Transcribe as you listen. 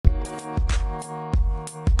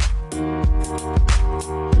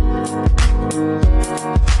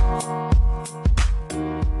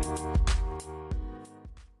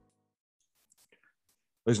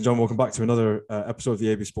Ladies and gentlemen, welcome back to another episode of the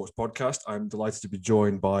AB Sports Podcast. I'm delighted to be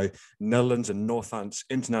joined by Netherlands and Northants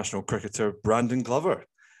international cricketer Brandon Glover.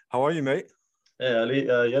 How are you, mate? Hey, Ali.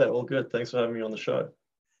 Yeah, all good. Thanks for having me on the show.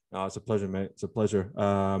 Oh, it's a pleasure, mate. It's a pleasure.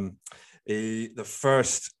 The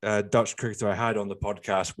first Dutch cricketer I had on the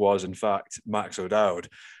podcast was, in fact, Max O'Dowd.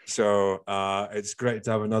 So it's great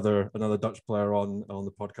to have another Dutch player on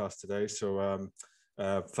the podcast today. So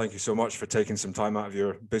thank you so much for taking some time out of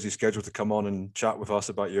your busy schedule to come on and chat with us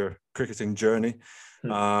about your cricketing journey.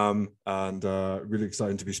 And really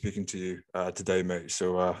exciting to be speaking to you today, mate.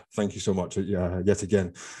 So thank you so much yet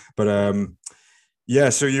again. But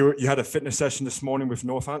so you had a fitness session this morning with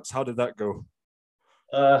Northants. How did that go?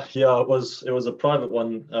 It was a private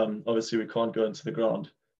one. Obviously, we can't go into the ground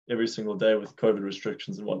every single day with COVID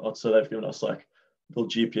restrictions and whatnot. So they've given us like little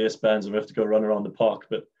GPS bands and we have to go run around the park.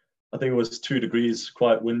 But I think it was 2 degrees,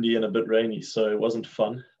 quite windy and a bit rainy. So it wasn't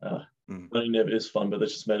fun. Running never is fun, but that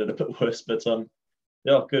just made it a bit worse. But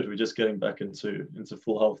good. We're just getting back into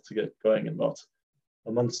full health to get going in about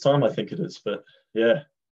a month's time, I think it is. But yeah,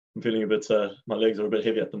 I'm feeling a bit, my legs are a bit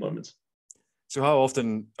heavy at the moment. So how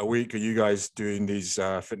often a week are you guys doing these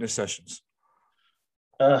fitness sessions?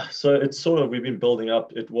 So it's sort of, we've been building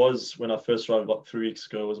up. It was when I first arrived about 3 weeks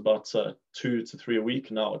ago, it was about 2 to 3 a week.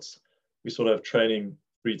 Now we sort of have training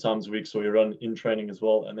 3 times a week. So we run in training as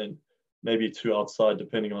well. And then maybe 2 outside,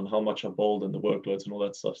 depending on how much I bowled and the workloads and all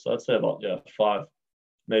that stuff. So I'd say about 5,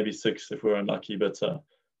 maybe 6 if we're unlucky. But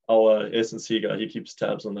our S&C guy, he keeps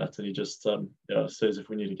tabs on that and he just says if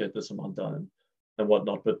we need to get this amount done and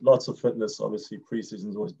whatnot. But lots of fitness. Obviously, preseason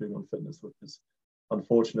is always big on fitness, which is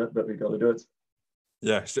unfortunate, but we got to do it.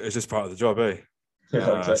 Yeah, it's just part of the job, eh?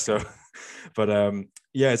 Yeah, exactly.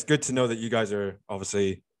 It's good to know that you guys are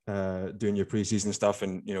obviously doing your preseason stuff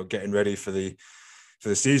and getting ready for the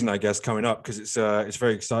season, I guess, coming up, because it's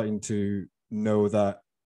very exciting to know that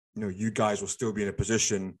you guys will still be in a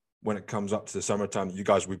position when it comes up to the summertime that you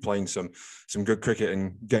guys will be playing some good cricket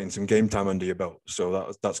and getting some game time under your belt.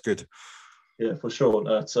 So that's good. Yeah, for sure.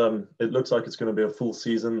 It looks like it's going to be a full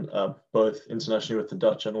season, both internationally with the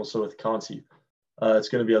Dutch and also with county. It's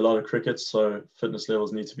going to be a lot of cricket, so fitness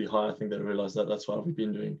levels need to be high. I think they realize that. That's why we've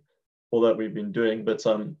been doing all that we've been doing. But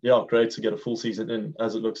great to get a full season in,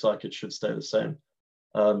 as it looks like it should stay the same.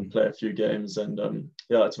 Play a few games, and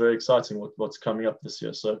it's very exciting what's coming up this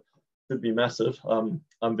year. So it should be massive. I'm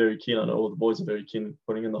very keen. I know all the boys are very keen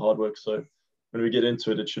putting in the hard work. So when we get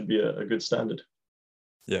into it, it should be a good standard.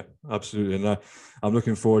 Yeah, absolutely. And I'm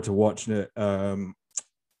looking forward to watching it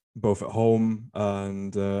both at home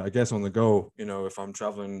and I guess on the go, if I'm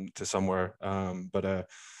traveling to somewhere.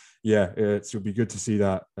 It would be good to see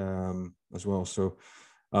that as well. So,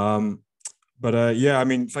 thank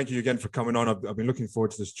you again for coming on. I've been looking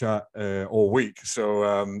forward to this chat all week.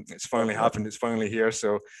 So it's finally happened. It's finally here.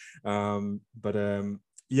 So, I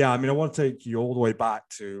want to take you all the way back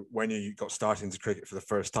to when you got started into cricket for the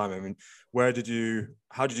first time. I mean, how did you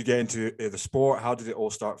get into the sport? How did it all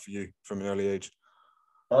start for you from an early age?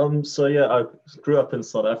 I grew up in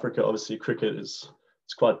South Africa. Obviously, cricket it's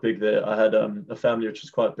quite big there. I had a family which was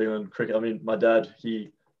quite big on cricket. I mean, my dad,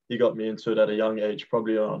 he got me into it at a young age,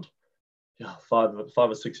 probably around 5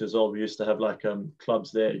 or 6 years old. We used to have like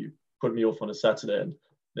clubs there. You put me off on a Saturday and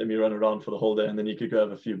let me run around for the whole day, and then he could go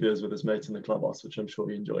have a few beers with his mates in the clubhouse, which I'm sure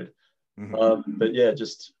he enjoyed. Mm-hmm.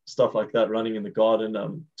 Just stuff like that, running in the garden,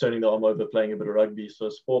 turning the arm over, playing a bit of rugby. So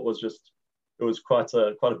sport was quite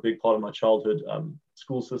a big part of my childhood.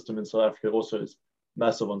 School system in South Africa also is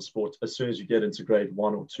massive on sport. As soon as you get into grade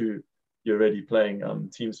 1 or 2, you're already playing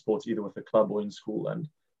team sports either with a club or in school, and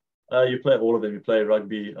you play all of them. You play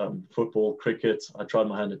rugby, football, cricket. I tried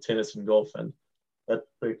my hand at tennis and golf, and that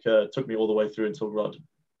took me all the way through until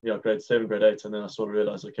grade 7, grade 8, and then I sort of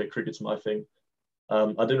realized, okay, cricket's my thing. I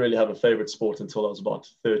didn't really have a favorite sport until I was about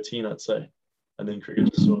 13, I'd say, and then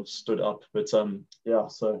cricket just sort of stood up. But so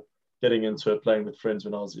getting into it, playing with friends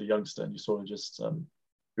when I was a youngster, and you sort of just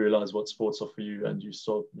realize what sports are for you, and you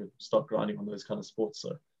start grinding on those kind of sports.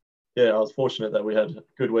 So I was fortunate that we had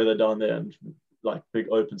good weather down there and like big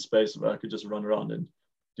open space where I could just run around and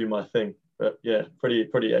do my thing. But pretty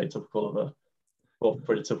atypical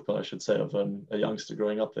pretty typical, I should say, of a youngster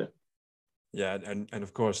growing up there. Yeah, and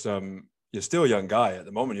of course, you're still a young guy at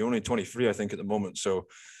the moment. You're only 23, I think, at the moment. So,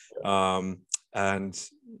 and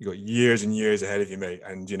you got years and years ahead of you, mate.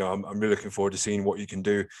 And I'm really looking forward to seeing what you can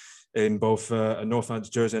do in both a Northants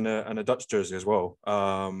jersey and a Dutch jersey as well.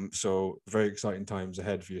 So very exciting times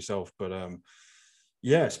ahead for yourself. But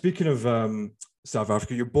speaking of South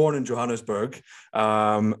Africa, you're born in Johannesburg,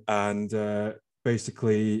 and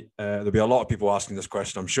basically there'll be a lot of people asking this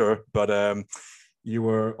question, I'm sure. But you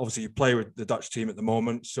were obviously you play with the Dutch team at the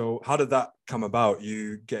moment. So how did that come about?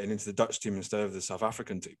 You getting into the Dutch team instead of the South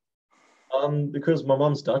African team? Because my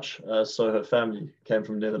mom's Dutch, so her family came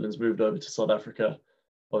from Netherlands, moved over to South Africa.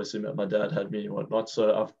 Obviously, my dad had me and whatnot,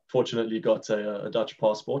 so I've fortunately got a Dutch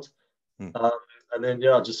passport. Hmm. And then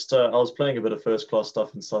I was playing a bit of first class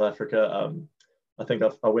stuff in South Africa. I think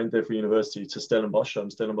I went there for university to Stellenbosch,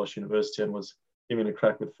 Stellenbosch University, and was giving a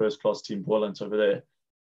crack with first class team Boland over there.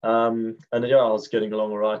 And I was getting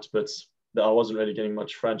along all right, but I wasn't really getting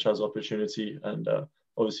much franchise opportunity, and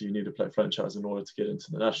obviously you need to play franchise in order to get into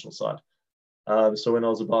the national side. So when I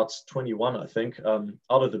was about 21, I think, out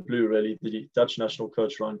of the blue, really, the Dutch national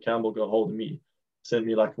coach, Ryan Campbell, got a hold of me, sent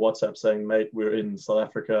me like WhatsApp saying, mate, we're in South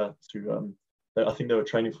Africa to, I think they were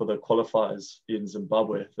training for the qualifiers in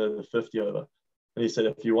Zimbabwe, the 50 over. And he said,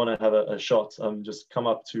 if you want to have a shot, just come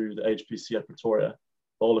up to the HPC at Pretoria,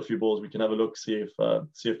 bowl a few balls, we can have a look, see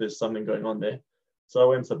if there's something going on there. So I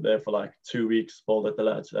went up there for like 2 weeks, bowled at the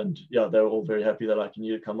lads, and yeah, they were all very happy that you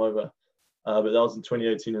need to come over. But that was in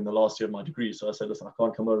 2018 in the last year of my degree. So I said, listen, I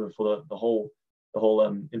can't come over for the whole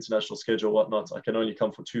international schedule, whatnot. I can only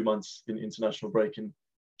come for 2 months in international break in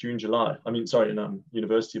June, July. In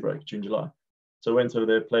university break, June, July. So I went over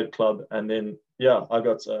there, played club, and then I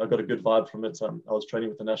got a good vibe from it. I was training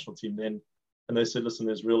with the national team then, and they said, listen,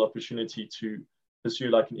 there's real opportunity to pursue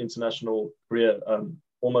like an international career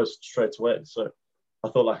almost straight away. So I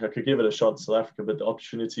thought like I could give it a shot in South Africa, but the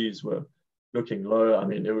opportunities were looking low. I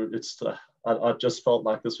mean, I just felt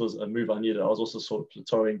like this was a move I needed. I was also sort of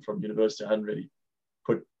plateauing from university. I hadn't really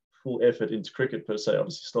put full effort into cricket per se.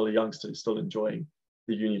 Obviously, still a youngster, still enjoying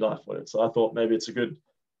the uni life with it. So I thought maybe it's a good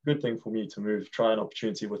thing for me to try an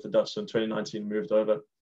opportunity with the Dutch. So in 2019, moved over,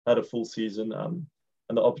 had a full season, and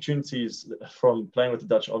the opportunities from playing with the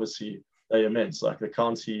Dutch, obviously, they're immense. Like the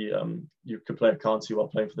county, you could play a county while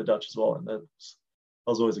playing for the Dutch as well, and that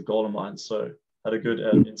was always a goal of mine. So had a good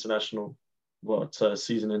international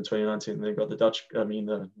season in 2019, and then got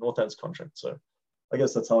the Northants contract. So I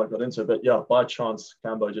guess that's how I got into it. But yeah, by chance,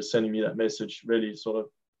 Cambo just sending me that message really sort of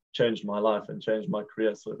changed my life and changed my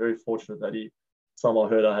career. So very fortunate that he somehow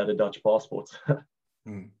heard I had a Dutch passport.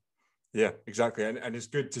 Yeah, exactly. And it's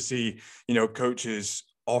good to see, coaches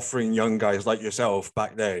offering young guys like yourself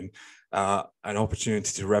back then an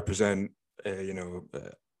opportunity to represent,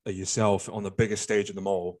 yourself on the biggest stage of them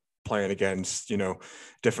all, playing against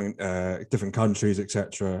different countries,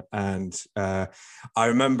 etc. And I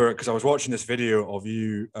remember because I was watching this video of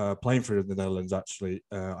you playing for the Netherlands. Actually,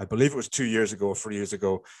 I believe it was 2 years ago or 3 years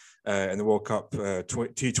ago in the World Cup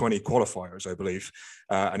T20 qualifiers, I believe,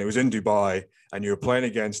 and it was in Dubai, and you were playing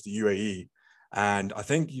against the UAE. And I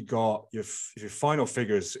think you got your final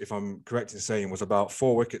figures, if I'm correct in saying, was about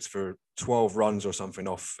 4 wickets for 12 runs or something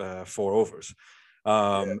off 4 overs.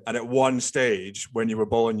 And at one stage when you were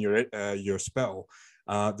bowling your spell,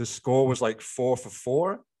 the score was like 4 for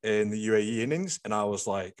 4 in the UAE innings, and I was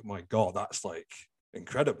like, my God, that's like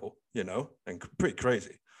incredible, and pretty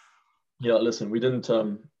crazy. Yeah, listen, we didn't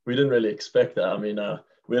really expect that. I mean,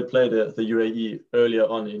 we had played the UAE earlier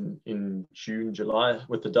on in June, July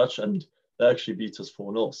with the Dutch, and they actually beat us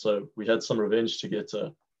 4-0. So we had some revenge to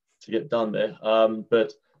get done there.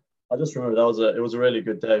 But I just remember it was a really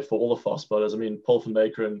good day for all the fast bowlers. I mean, Paul van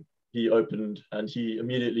Beekeren, he opened and he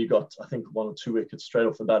immediately got, I think, 1 or 2 wickets straight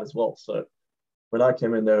off the bat as well. So when I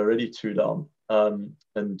came in, they were already 2 down.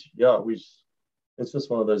 And yeah, it's just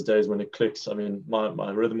one of those days when it clicks. I mean,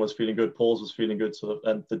 my rhythm was feeling good, Paul's was feeling good,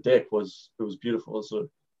 and the deck was beautiful. It was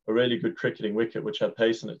a really good cricketing wicket which had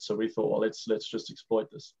pace in it. So we thought, well, let's just exploit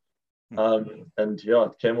this. And yeah,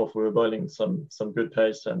 it came off. We were bowling some good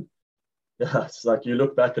pace, and yeah, it's like you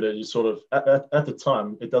look back at it, you sort of at the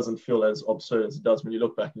time it doesn't feel as absurd as it does when you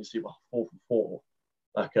look back and you see, well, 4 for 4,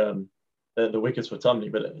 like the wickets were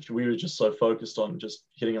tumbling, but we were just so focused on just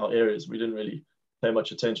hitting our areas, we didn't really pay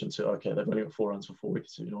much attention to, okay, they've only got 4 runs for 4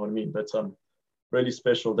 wickets, you know what I mean? But really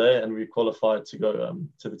special day, and we qualified to go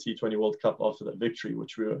to the T20 World Cup after that victory,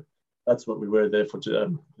 which that's what we were there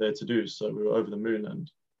to do. So we were over the moon,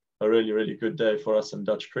 and a really, really good day for us in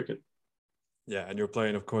Dutch cricket. Yeah, and you're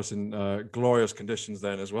playing, of course, in glorious conditions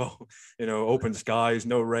then as well. Open skies,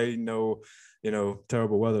 no rain, no,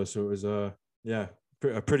 terrible weather. So it was a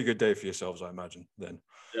pretty good day for yourselves, I imagine, then.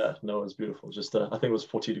 Yeah, no, it was beautiful. Just I think it was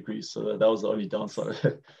 40 degrees, so that was the only downside.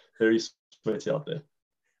 Very sweaty out there.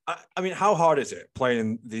 I mean, how hard is it playing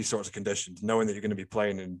in these sorts of conditions, knowing that you're going to be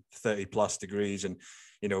playing in 30 plus degrees and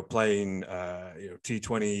playing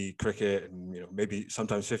T20 cricket and maybe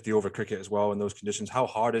sometimes 50 over cricket as well in those conditions? How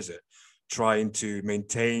hard is it trying to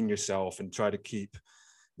maintain yourself and try to keep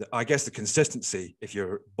the consistency if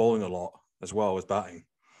you're bowling a lot as well as batting?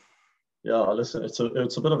 Yeah, listen, it's a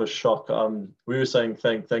bit of a shock. We were saying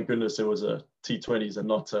thank goodness it was a T20s and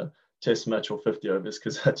not a test match or 50 overs,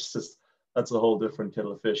 because that's a whole different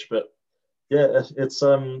kettle of fish. But yeah, it's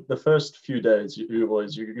the first few days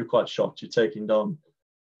you're quite shocked. You're taking down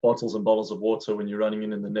bottles and bottles of water when you're running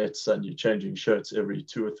in the nets, and you're changing shirts every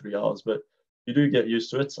 2 or 3 hours. But you do get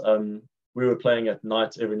used to it. We were playing at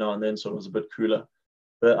night every now and then, so it was a bit cooler.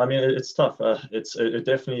 But I mean, it's tough. It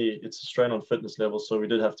definitely, it's a strain on fitness levels. So we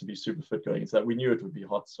did have to be super fit going into that. We knew it would be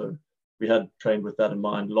hot, so we had trained with that in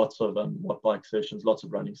mind. Lots of what bike sessions, lots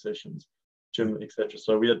of running sessions, gym, etc.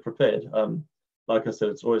 So we had prepared. Like I said,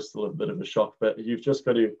 it's always still a bit of a shock, but you've just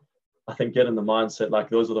got to, I think, get in the mindset like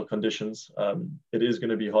those are the conditions. It is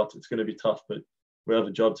going to be hot. It's going to be tough, but we have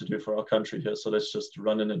a job to do for our country here. So let's just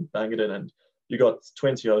run in and bang it in. And you got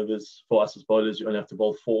 20 overs for us as bowlers. You only have to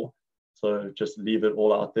bowl 4. So just leave it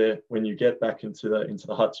all out there. When you get back into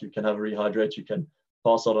the hut, you can have a rehydrate. You can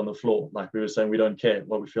pass out on the floor. Like we were saying, we don't care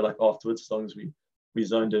what we feel like afterwards, as long as we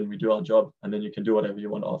zoned in, we do our job, and then you can do whatever you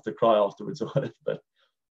want after, cry afterwards or whatever. But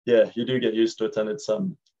yeah, you do get used to it, and it's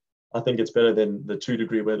I think it's better than the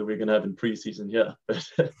 2-degree weather we're gonna have in preseason here. But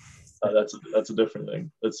that's a different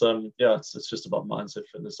thing. It's yeah, it's just about mindset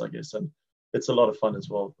fitness, I guess, and it's a lot of fun as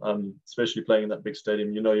well. Especially playing in that big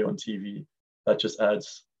stadium. You know, you're on TV. That just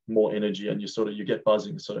adds more energy, and you get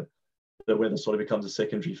buzzing. So the weather sort of becomes a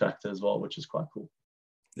secondary factor as well, which is quite cool.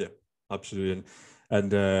 Yeah, absolutely.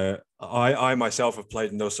 And I myself have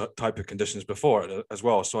played in those type of conditions before as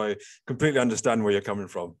well, so I completely understand where you're coming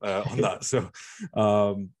from on that. So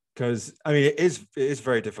because I mean, it is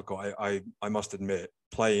very difficult. I must admit,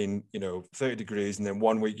 playing 30 degrees, and then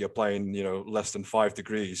one week you're playing less than 5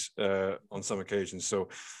 degrees on some occasions. So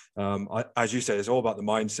as you said, it's all about the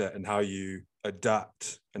mindset and how you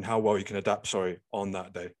adapt and how well you can adapt. Sorry, on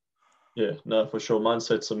that day. Yeah, no, for sure.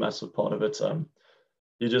 Mindset's a massive part of it.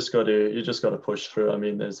 You just got to push through. I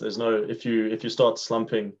mean, there's no, if you start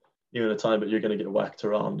slumping even a time, but you're going to get whacked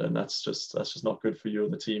around, and that's just not good for you or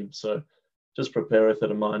the team. So just prepare with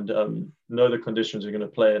it in mind. Know the conditions you're going to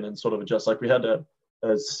play in, and sort of adjust. Like we had a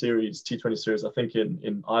series, T20 series, I think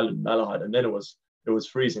in Ireland, Malahide, and then it was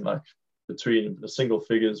freezing, like between the single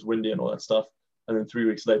figures, windy and all that stuff. And then 3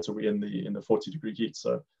 weeks later, we're in the 40-degree heat.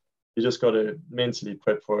 So you just got to mentally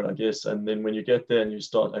prep for it, I guess. And then when you get there and you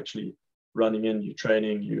start actually running in, you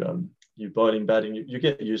training, you bowling, batting, you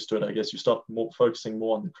get used to it, I guess. You start focusing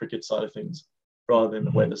more on the cricket side of things rather than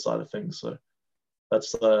the weather side of things. So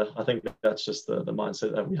that's I think that's just the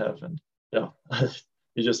mindset that we have. And yeah,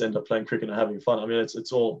 you just end up playing cricket and having fun. I mean,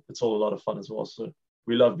 it's all a lot of fun as well. So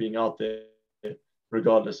we love being out there,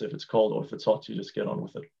 regardless if it's cold or if it's hot. You just get on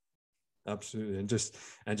with it. Absolutely. And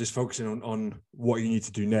just focusing on what you need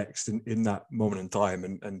to do next in that moment in time,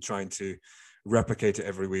 and trying to replicate it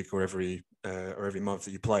every week or every month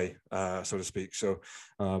that you play, so to speak. So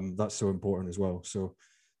that's so important as well. So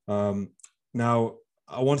now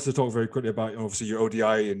I wanted to talk very quickly about obviously your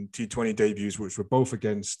ODI and T20 debuts, which were both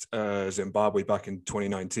against Zimbabwe back in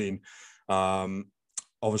 2019.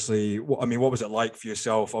 Obviously, I mean, what was it like for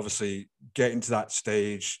yourself? Obviously, getting to that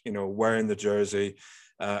stage, wearing the jersey,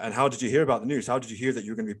 and how did you hear about the news? How did you hear that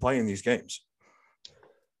you were going to be playing these games?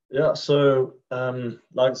 Yeah, so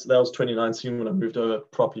like that was 2019 when I moved over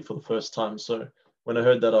properly for the first time. So when I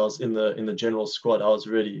heard that I was in the general squad, I was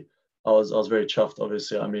very chuffed.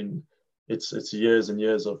 Obviously, I mean, it's years and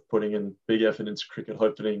years of putting in big effort into cricket,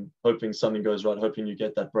 hoping something goes right, hoping you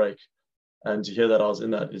get that break. And to hear that I was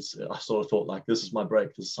in that, I sort of thought like, this is my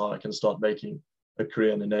break. This is how I can start making a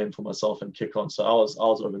career and a name for myself and kick on. So I was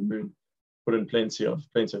over the moon, put in plenty of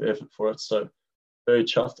effort for it. So very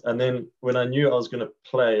chuffed. And then when I knew I was going to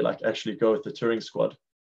play, like actually go with the touring squad,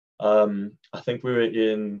 I think we were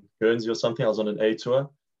in Guernsey or something. I was on an A tour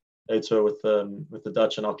with the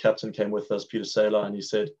Dutch, and our captain came with us, Peter Saylor, and he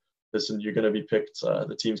said, "Listen, you're going to be picked.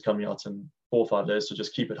 The team's coming out in 4 or 5 days, so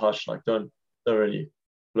just keep it hush. Like don't really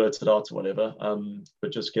blurt it out or whatever.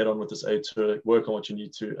 But just get on with this A tour, work on what you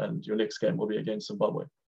need to, and your next game will be against Zimbabwe."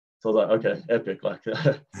 So I was like, okay, epic. Like,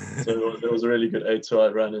 so it was a really good A tour.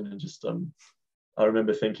 I ran in and just I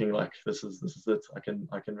remember thinking like, this is it. I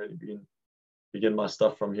can really begin my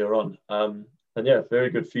stuff from here on. And yeah,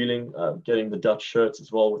 very good feeling. Getting the Dutch shirts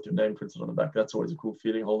as well with your name printed on the back. That's always a cool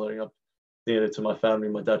feeling. Holding up, seeing it to my family,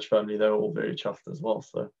 my Dutch family, they were all very chuffed as well.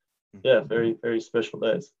 So yeah, very, very special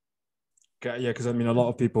days. Yeah, because I mean, a lot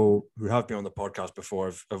of people who have been on the podcast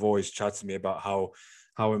before have always chatted to me about how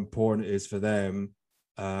important it is for them.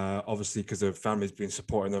 Obviously, because their family's been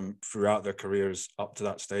supporting them throughout their careers up to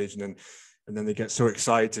that stage, and then they get so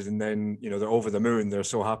excited, and then they're over the moon. They're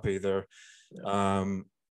so happy. They're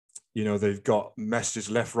you know, they've got messages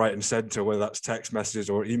left, right, and centre, whether that's text messages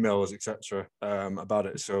or emails, etc., about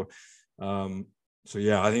it. So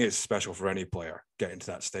yeah, I think it's special for any player getting to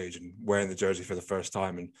that stage and wearing the jersey for the first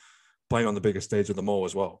time and playing on the biggest stage of them all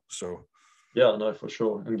as well. So yeah, no, for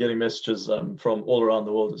sure. And getting messages from all around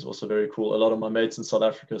the world is also very cool. A lot of my mates in South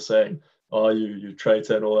Africa saying, "Oh, you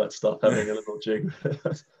traitor," and all that stuff, having a little jig.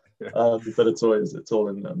 yeah. But it's all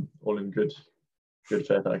in good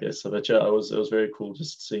faith, I guess. So, but yeah, it was very cool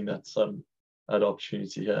just seeing that that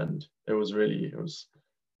opportunity here, and it was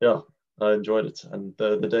yeah, I enjoyed it, and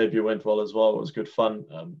the debut went well as well. It was good fun.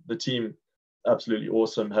 The team absolutely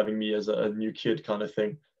awesome, having me as a new kid kind of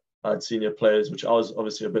thing. I had senior players, which I was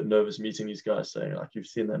obviously a bit nervous meeting these guys, saying like, you've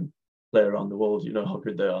seen them play around the world, you know how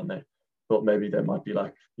good they are, and they thought maybe they might be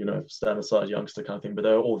like, you know, stand aside youngster kind of thing, but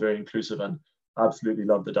they were all very inclusive, and I absolutely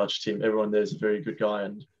love the Dutch team. Everyone there is a very good guy,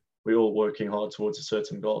 and we're all working hard towards a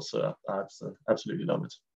certain goal. So I absolutely love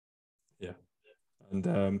it. Yeah,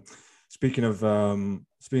 and speaking of the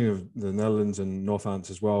Netherlands and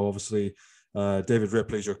Northants as well, obviously. David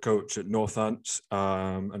Ripley is your coach at Northants,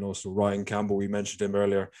 and also Ryan Campbell. We mentioned him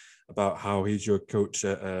earlier about how he's your coach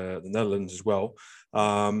at the Netherlands as well.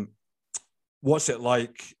 What's it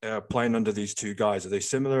like playing under these two guys? Are they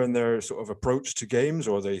similar in their sort of approach to games,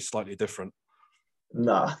 or are they slightly different?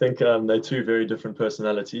 Nah, I think they're two very different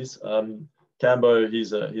personalities. Cambo,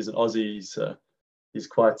 he's an Aussie. He's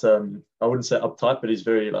quite I wouldn't say uptight, but he's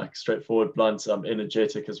very like straightforward, blunt,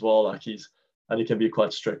 energetic as well. Like he can be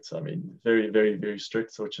quite strict. I mean, very, very, very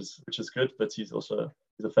strict, which is good. But he's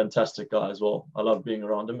a fantastic guy as well. I love being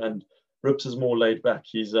around him. And Rips is more laid back.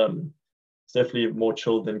 He's definitely more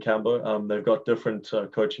chilled than Cambo. They've got different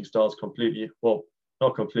coaching styles completely. Well,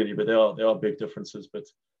 not completely, but there are big differences. But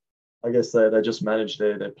I guess they just manage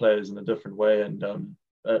their players in a different way. And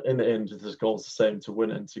in the end, this goal is the same: to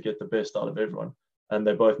win and to get the best out of everyone. And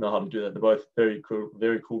they both know how to do that. They're both very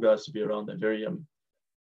cool guys to be around. They're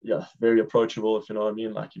very approachable, if you know what I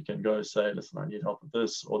mean. Like you can go say, listen, I need help with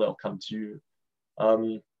this, or they'll come to you.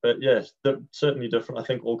 But yeah, they're certainly different. I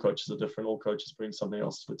think all coaches are different. All coaches bring something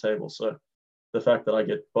else to the table. So the fact that I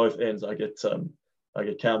get both ends, I get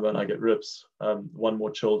Cambo and I get Rips. One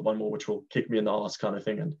more chilled, one more which will kick me in the ass kind of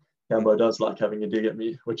thing. And Cambo does like having a dig at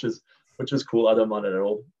me, which is cool. I don't mind it at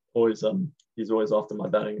all. He's always after my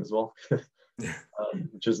batting as well.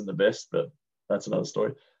 Which isn't the best, but that's another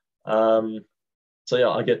story. So yeah,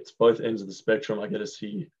 I get both ends of the spectrum. I get to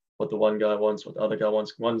see what the one guy wants, what the other guy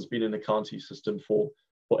wants. One's been in the county system for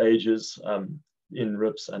ages in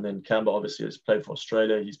Rips, and then Campbell obviously has played for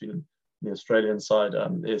Australia. He's been in the Australian side,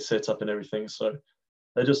 their setup and everything. So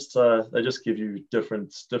they just give you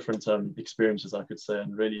different experiences, I could say,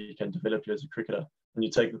 and really can develop you as a cricketer. And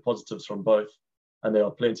you take the positives from both, and there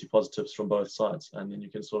are plenty of positives from both sides, and then you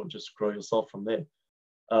can sort of just grow yourself from there.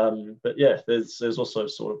 But yeah, there's also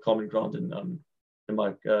sort of common ground in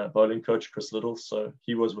my bowling coach, Chris Little. So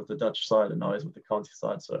he was with the Dutch side, and now he's with the county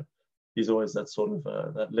side. So he's always that sort of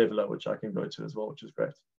that leveler which I can go to as well, which is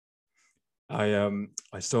great.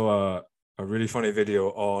 I saw a really funny video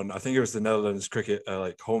on, I think it was the Netherlands cricket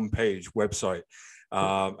like homepage website,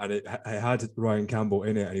 and it had Ryan Campbell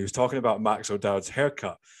in it, and he was talking about Max O'Dowd's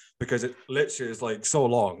haircut, because it literally is like so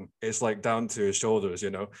long, it's like down to his shoulders,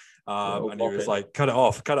 you know. And he was like, cut it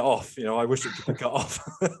off, you know, I wish it could be cut off.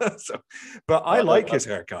 So, but I like his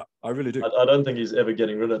haircut, I really do. I don't think he's ever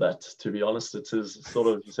getting rid of that, to be honest. It's his sort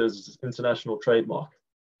of, he says, it's international trademark.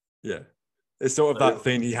 Yeah, it's sort of that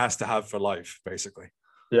thing he has to have for life, basically.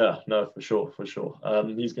 Yeah, no, for sure.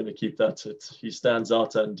 He's going to keep that. He stands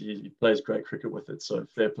out and he plays great cricket with it, so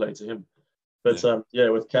fair play to him. But yeah,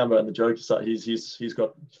 with Cambo and the jokey side, he's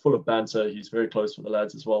got full of banter. He's very close with the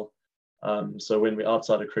lads as well. So when we're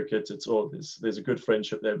outside of cricket, it's all there's a good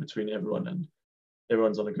friendship there between everyone, and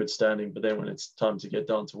everyone's on a good standing. But then when it's time to get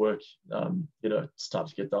down to work, you know, it's time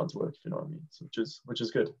to get down to work, if you know what I mean. So, which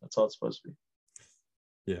is good. That's how it's supposed to be.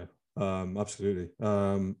 Yeah, absolutely.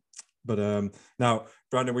 But now,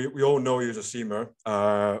 Brandon, we all know you as a seamer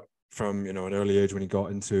from, you know, an early age when you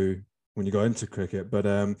got into cricket. But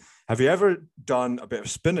have you ever done a bit of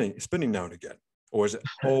spinning now and again, or has it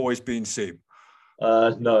always been seam?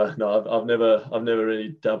 No, I've never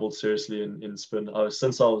really dabbled seriously in spin.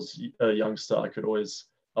 Since I was a youngster, I was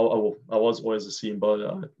always a seam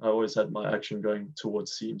bowler. I always had my action going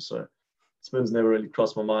towards seam, so spins never really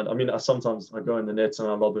crossed my mind. I mean, sometimes I go in the nets and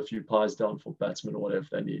I lob a few pies down for batsmen or whatever if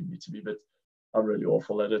they need me to be, but I'm really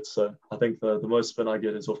awful at it. So I think the most spin I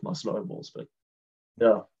get is off my slow balls. But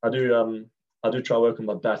yeah, I do try work on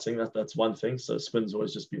my batting. That's one thing. So spin's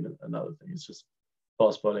always just been another thing. It's just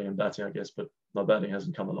fast bowling and batting, I guess, but my batting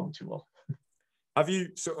hasn't come along too well. Have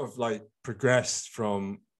you sort of like progressed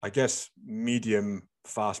from I guess, medium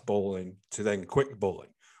fast bowling to then quick bowling,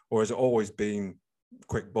 or has it always been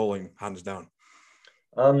quick bowling hands down?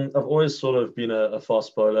 I've always sort of been a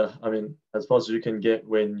fast bowler. I mean, as fast as you can get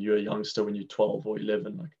when you're a youngster, when you're 12 or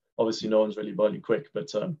 11. Like, obviously, no one's really bowling quick,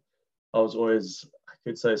 but I was always, I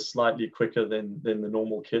could say, slightly quicker than the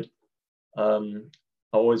normal kid.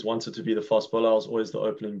 I always wanted to be the fast bowler. I was always the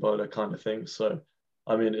opening bowler kind of thing. So,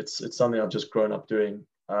 I mean, it's something I've just grown up doing.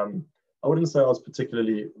 I wouldn't say I was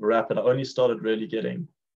particularly rapid. I only started really getting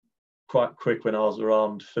quite quick when I was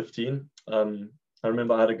around 15. I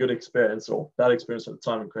remember I had a good experience, or bad experience at the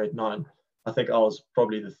time in grade 9. I think I was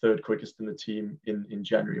probably the third quickest in the team in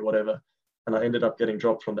January, whatever. And I ended up getting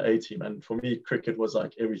dropped from the A team. And for me, cricket was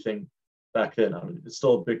like everything back then. I mean, it's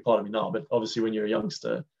still a big part of me now, but obviously when you're a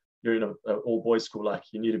youngster, you're in an all boys school, like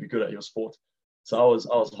you need to be good at your sport. So I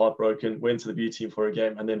was heartbroken, went to the B team for a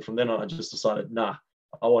game. And then from then on, I just decided, nah,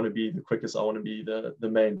 I want to be the quickest. I want to be the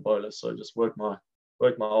main bowler. So just work my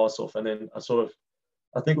ass off. And then I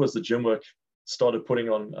think it was the gym work, started putting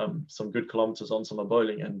on some good kilometers onto my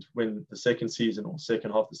bowling. And when the second season or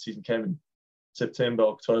second half of the season came in September,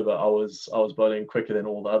 October, I was bowling quicker than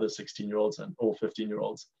all the other 16-year-olds and all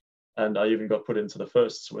 15-year-olds. And I even got put into the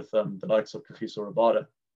firsts with the likes of Kagiso Rabada.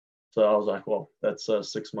 So I was like, well, that's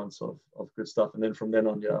 6 months of good stuff. And then from then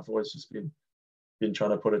on, yeah, I've always just been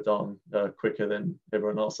trying to put it down quicker than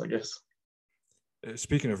everyone else, I guess.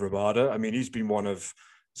 Speaking of Rabada, I mean, he's been one of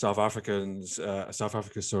South Africa's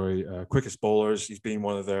quickest bowlers. He's been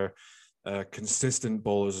one of their consistent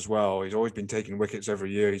bowlers as well. He's always been taking wickets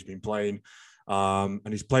every year. He's been playing, and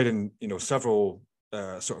he's played in several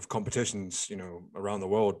sort of competitions around the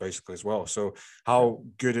world basically as well. So how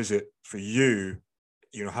good is it for you,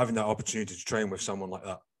 having that opportunity to train with someone like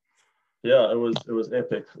that? Yeah, it was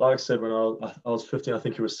epic. Like I said, when I was 15, I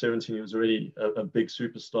think he was 17. He was already a big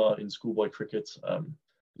superstar in schoolboy cricket.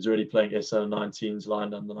 He was already playing SA 19s,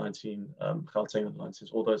 Lion under 19, Gauteng under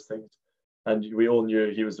 19s, all those things. And we all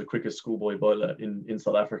knew he was the quickest schoolboy bowler in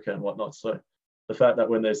South Africa and whatnot. So the fact that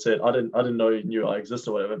when they said, I didn't know he knew I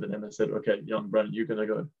existed or whatever, but then they said, okay, young Brandon, you're gonna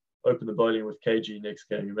go open the bowling with KG next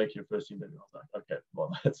game. You're making your first team debut. I was like, okay,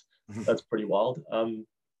 well, that's pretty wild.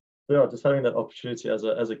 Yeah, just having that opportunity as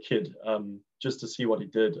a kid, just to see what he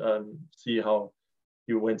did, see how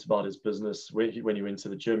he went about his business. When he went to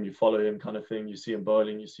the gym, you follow him, kind of thing. You see him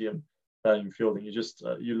bowling, you see him batting, fielding. You just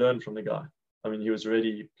you learn from the guy. I mean, he was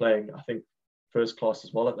already playing, I think, first class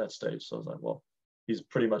as well at that stage. So I was like, well, he's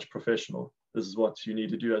pretty much professional. This is what you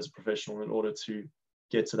need to do as a professional in order to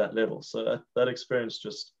get to that level. So that experience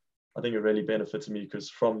just, I think it really benefited me, because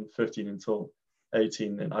from 15 until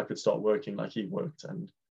 18, then I could start working like he worked and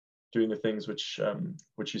doing the things which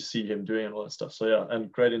you see him doing and all that stuff. So yeah, and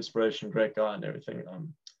great inspiration, great guy and everything.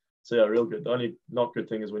 So yeah, real good. The only not good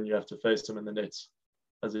thing is when you have to face him in the nets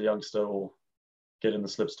as a youngster or get in the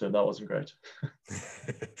slips to him. That wasn't great.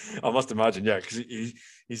 I must imagine, yeah, because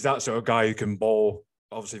he's that sort of guy who can bowl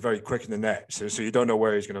obviously very quick in the net. So you don't know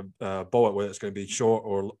where he's going to bowl it, whether it's going to be short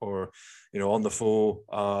or on the full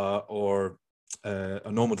or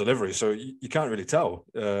a normal delivery. So you can't really tell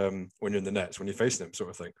when you're in the nets, when you're facing him,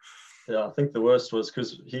 sort of thing. Yeah, I think the worst was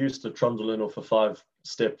because he used to trundle in off a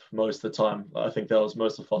 5-step most of the time. I think that was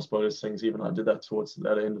most of fast bowlers things. Even I did that towards the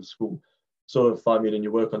latter end of school. Sort of 5 meter and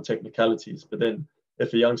you work on technicalities. But then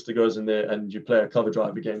if a youngster goes in there and you play a cover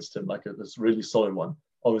drive against him, like this really solid one,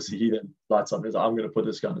 obviously he then lights up and is like, I'm going to put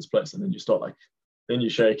this guy in his place. And then you start then you're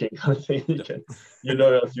shaking kind of thing.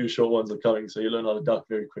 A few short ones are coming. So you learn how to duck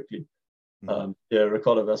very quickly.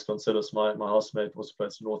 Ricardo Vasconcelos, my housemate, was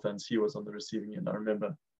playing for Northants. He was on the receiving end. I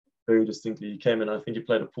remember very distinctly. He came in, I think he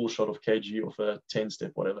played a pull shot of KG off a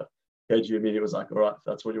 10-step, whatever. KG immediately was like, all right, if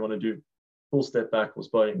that's what you want to do. Full step back, was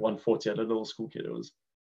bowling 140 at a little school kid. It was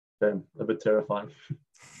a bit terrifying.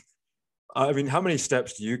 I mean, how many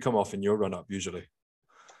steps do you come off in your run-up usually?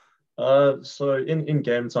 So in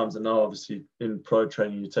game times, and now obviously in pro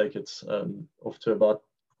training, you take it off to about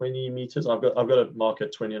 20 meters. I've got a mark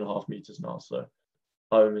at 20 and a half meters now. So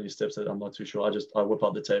however many steps I'm not too sure. I whip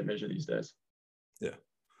out the tape measure these days. Yeah.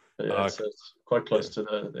 But yeah, so it's quite close to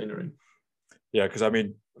the inner ring. Yeah, because I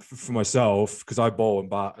mean, for myself, because I bowl and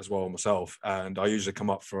bat as well myself, and I usually come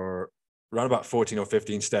up for around about 14 or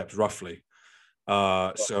 15 steps roughly.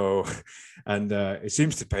 So, and it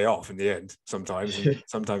seems to pay off in the end sometimes, and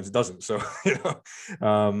sometimes it doesn't. So,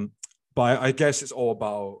 but I guess it's all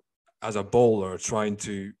about, as a bowler, trying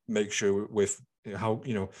to make sure with how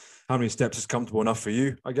many steps is comfortable enough for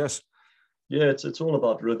you, I guess. Yeah, it's all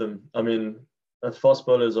about rhythm. I mean, fast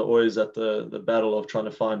bowlers are always at the battle of trying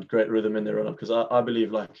to find great rhythm in their run-up, because I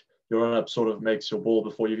believe like your run-up sort of makes your ball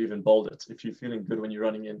before you've even bowled it. If you're feeling good when you're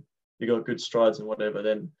running in, you got good strides and whatever,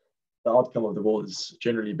 then the outcome of the ball is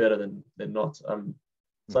generally better than not.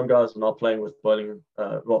 Some guys are not playing with bowling.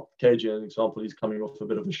 KG, an example, he's coming off a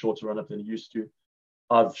bit of a shorter run up than he used to.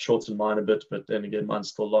 I've shortened mine a bit, but then again, mine's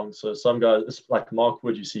still long. So some guys, like Mark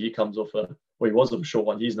Wood, you see, he comes off he was a short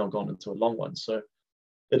one. He's now gone into a long one. So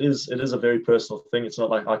it is a very personal thing. It's not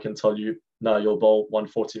like I can tell you, no, you'll bowl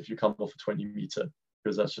 140 if you come off a 20 meter,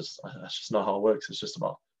 because that's just not how it works. It's just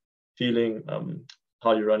about feeling,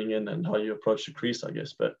 how you're running in and how you approach the crease, I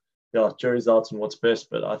guess. But yeah, jury's out on what's best.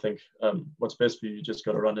 But I think what's best for you, you just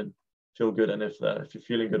got to run in, feel good, and if you're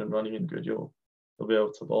feeling good and running in good, you'll be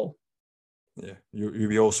able to bowl. Yeah, you'll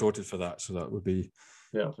be all sorted for that. So that would be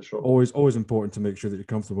for sure. Always important to make sure that you're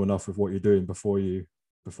comfortable enough with what you're doing before you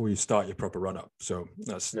start your proper run up. So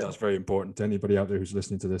that's very important to anybody out there who's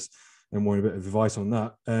listening to this and wanting a bit of advice on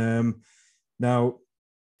that. Now,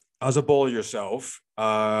 as a bowler yourself,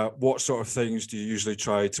 what sort of things do you usually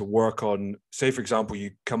try to work on? Say, for example,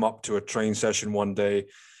 you come up to a train session one day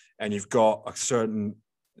and you've got a certain,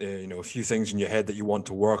 a few things in your head that you want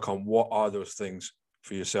to work on. What are those things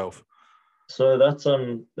for yourself? So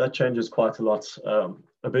that changes quite a lot.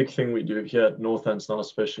 A big thing we do here at Northants now,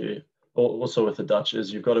 especially also with the Dutch,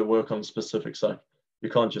 is you've got to work on specifics. Like you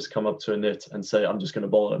can't just come up to a net and say, I'm just going to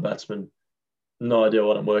bowl at a batsman. No idea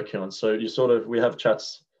what I'm working on. So we have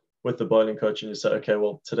chats with the bowling coach and you say, okay,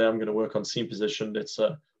 well, today I'm going to work on seam position. Let's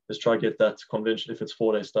try to get that conventional, if it's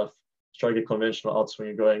 4-day stuff, let's try to get conventional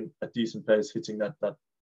outswing going at decent pace, hitting that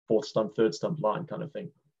fourth stump, third stump line kind of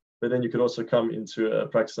thing. But then you could also come into a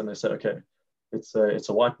practice and they say, okay, it's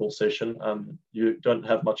a white ball session. You don't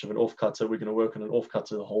have much of an off cutter. We're going to work on an off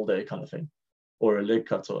cutter the whole day kind of thing, or a leg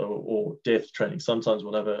cutter or depth training. Sometimes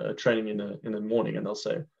we'll have a training in the morning and they'll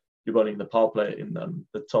say you're bowling the power play in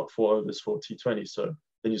the top 4 overs for T20. So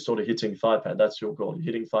then you're sort of hitting 5-pad. That's your goal.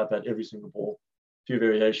 You're hitting 5-pad every single ball, few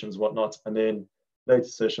variations, whatnot. And then later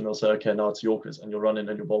session they'll say, okay, now it's Yorkers, and you'll run in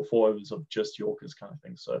and you'll bowl 4 overs of just Yorkers kind of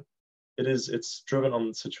thing. So it's driven on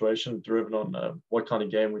the situation, driven on what kind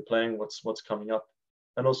of game we're playing, what's coming up.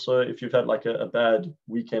 And also if you've had like a bad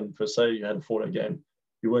weekend per se, you had a 4-day game,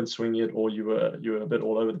 you weren't swinging it, or you were a bit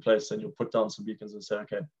all over the place, then you'll put down some beacons and say,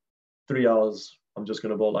 okay, 3 hours, I'm just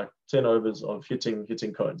going to bowl like 10 overs of hitting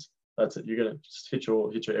cones. That's it. You're going to just hit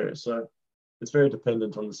your area. So it's very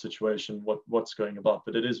dependent on the situation, what's going about.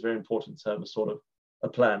 But it is very important to have a sort of a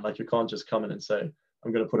plan. Like you can't just come in and say,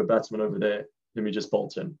 I'm going to put a batsman over there, let me just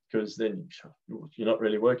bolt him, because then you're not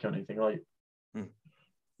really working on anything, are you?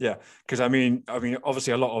 Yeah, because I mean,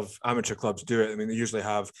 obviously a lot of amateur clubs do it. I mean, they usually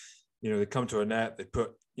have, they come to a net, they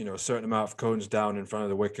put, a certain amount of cones down in front of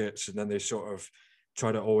the wickets, and then they sort of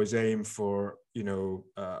try to always aim for,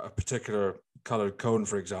 a particular colored cone,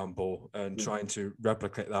 for example, and trying to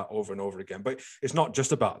replicate that over and over again. But it's not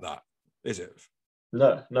just about that, is it?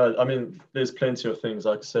 No. I mean, there's plenty of things.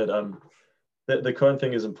 Like I said, the cone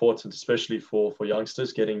thing is important, especially for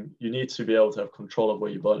youngsters. You need to be able to have control of where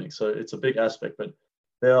you're bowling. So it's a big aspect, but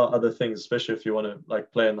there are other things, especially if you want to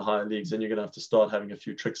like play in the higher leagues, then you're going to have to start having a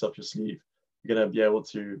few tricks up your sleeve. You're going to be able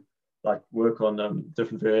to like work on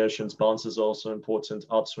different variations. Bounces are also important.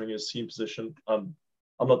 Outswingers, seam position. I'm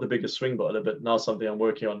not the biggest swing bowler, but now something I'm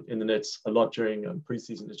working on in the nets a lot during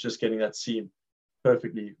preseason is just getting that seam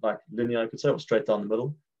perfectly like linear, I could say, or straight down the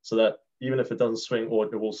middle, so that even if it doesn't swing, or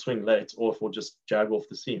it will swing late, or if it will just jag off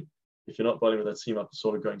the seam, if you're not bowling with that seam up, it's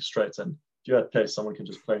sort of going straight, and if you're at pace, someone can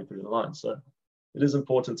just play through the line. So it is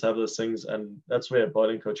important to have those things, and that's where a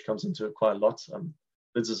bowling coach comes into it quite a lot.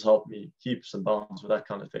 This has helped me keep some balance with that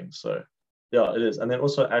kind of thing. So yeah, it is. And then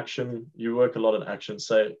also action, you work a lot in action.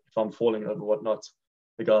 Say if I'm falling over whatnot,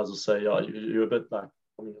 the guys will say, yeah, you're a bit like,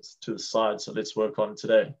 it's to the side, so let's work on it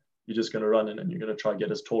today. You're just going to run in and you're going to try and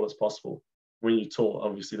get as tall as possible. When you're tall,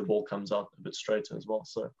 obviously the ball comes out a bit straighter as well.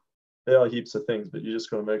 So there are heaps of things, but you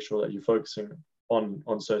just got to make sure that you're focusing on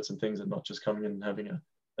certain things and not just coming in and having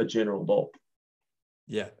a general ball.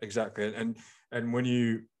 Yeah, exactly. And when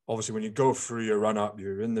you go through your run up,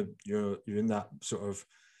 you're in that sort of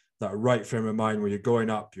that right frame of mind where you're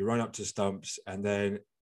going up, you run up to stumps, and then,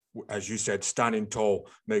 as you said, standing tall,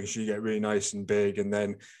 making sure you get really nice and big, and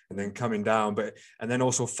then coming down, and then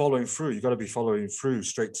also following through. You got to be following through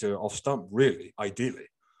straight to off stump, really, ideally,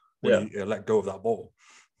 when you let go of that ball.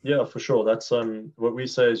 Yeah, for sure. That's what we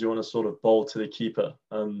say is you want to sort of bowl to the keeper.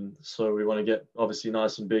 So we want to get obviously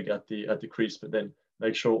nice and big at the crease, but then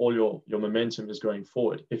make sure all your momentum is going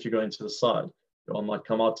forward. If you're going to the side, your arm might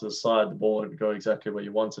come out to the side, the ball won't go exactly where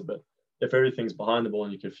you want it. But if everything's behind the ball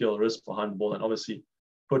and you can feel the wrist behind the ball, then obviously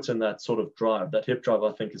put in that sort of drive. That hip drive,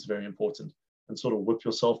 I think, is very important, and sort of whip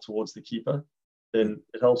yourself towards the keeper. Then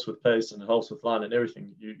it helps with pace and it helps with line and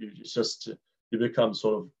everything. You become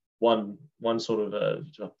sort of one sort of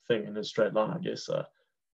thing in a straight line, I guess.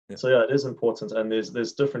 Yeah. So yeah, it is important, and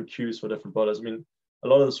there's different cues for different bowlers. I mean, a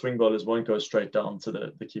lot of the swing bowlers won't go straight down to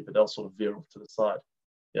the keeper; they'll sort of veer off to the side.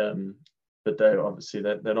 But they're obviously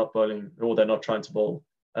they're not bowling, or they're not trying to bowl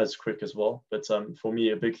as quick as well. But for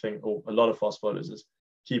me, a big thing, or a lot of fast bowlers, is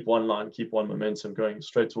keep one line, keep one momentum going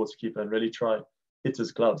straight towards the keeper, and really try hit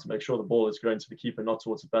his gloves. Make sure the ball is going to the keeper, not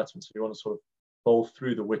towards the batsman. So you want to sort of bowl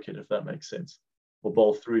through the wicket, if that makes sense, or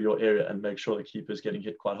bowl through your area and make sure the keeper is getting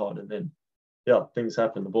hit quite hard, and then things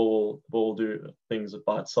happen. The ball will do things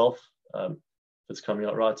by itself. If it's coming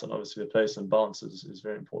out right, and obviously the pace and bounce is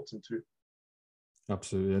very important too.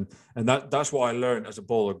 Absolutely, and that's what I learned as a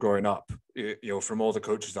bowler growing up. From all the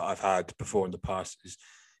coaches that I've had before in the past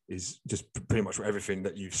is just pretty much everything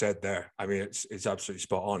that you've said there. I mean, it's absolutely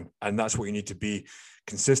spot on, and that's what you need to be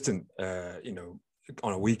consistent.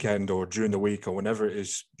 On a weekend or during the week or whenever it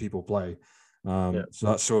is people play. So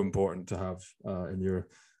that's so important to have in your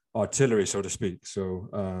artillery, so to speak. So,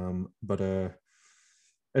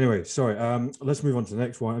 anyway, sorry. Let's move on to the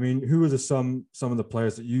next one. I mean, who were some of the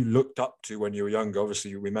players that you looked up to when you were younger?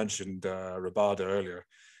 Obviously, we mentioned Rabada earlier,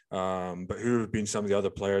 but who have been some of the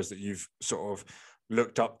other players that you've sort of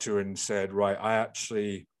looked up to and said, right, I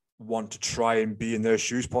actually want to try and be in their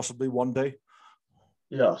shoes possibly one day?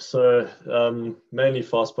 Yeah, so mainly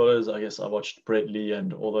fast bowlers. I guess I watched Brett Lee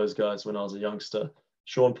and all those guys when I was a youngster.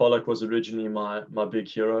 Sean Pollock was originally my big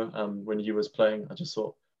hero. When he was playing, I just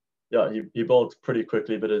thought, he bowled pretty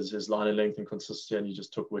quickly, but his line of length and consistency, and he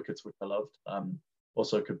just took wickets, which I loved.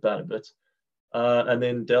 Also could bat a bit. And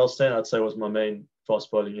then Dale Steyn, I'd say, was my main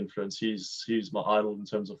fast bowling influence. He's my idol in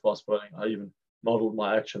terms of fast bowling. I even modeled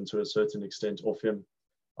my action to a certain extent off him.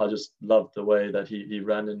 I just loved the way that he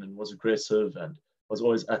ran in and was aggressive and was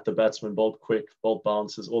always at the batsman, bowled quick, bowled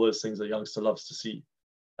bounces, all those things a youngster loves to see.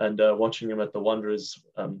 And watching him at the Wanderers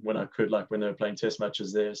when I could, like when they were playing test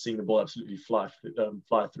matches there, seeing the ball absolutely fly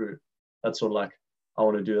through. That's sort of like, I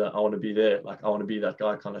want to do that. I want to be there. Like, I want to be that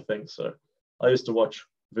guy kind of thing. So I used to watch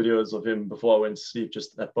videos of him before I went to sleep,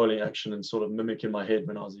 just that bowling action and sort of mimic in my head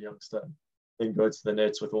when I was a youngster. Then go to the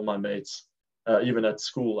nets with all my mates. Even at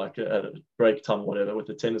school, like at a break time or whatever, with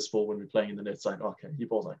the tennis ball when we're playing in the nets, like, okay, he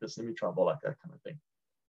bowls like this, let me try and bowl like that kind of thing.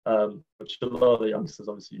 Which a lot of the youngsters,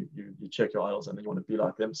 obviously, you check your idols and then you want to be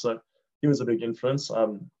like them. So he was a big influence.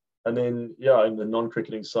 And then, in the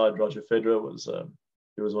non-cricketing side, Roger Federer was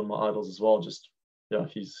he was one of my idols as well. Just,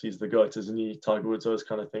 he's the GOAT, isn't he? Tiger Woods, those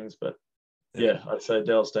kind of things. But I'd say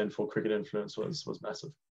Dale Steyn for cricket influence was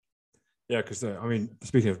massive. Yeah, because I mean,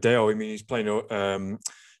 speaking of Dale, I mean, he's playing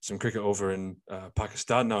some cricket over in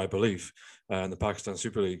Pakistan now, I believe, in the Pakistan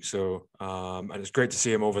Super League. So, and it's great to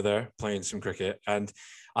see him over there playing some cricket. And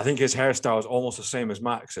I think his hairstyle is almost the same as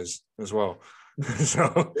Max's as well. So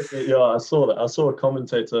I saw that. I saw a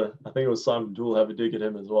commentator, I think it was Simon Dool, have a dig at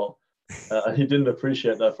him as well. He didn't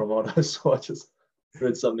appreciate that from what I saw. I just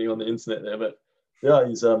read something on the internet there, but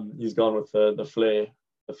he's gone with the flare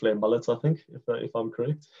mullet, I think, if I'm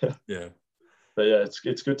correct. Yeah. But it's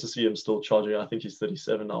good to see him still charging. I think he's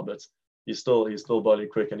 37 now, but he's still bowling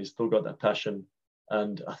quick and he's still got that passion.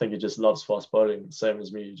 And I think he just loves fast bowling, same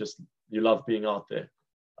as me. You love being out there.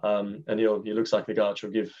 And he looks like the guy that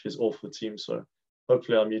will give his all for the team. So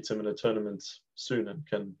hopefully I'll meet him in a tournament soon and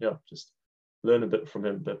can just learn a bit from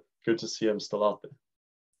him. But good to see him still out there.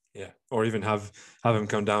 Yeah, or even have him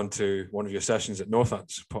come down to one of your sessions at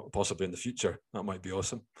Northants, possibly in the future. That might be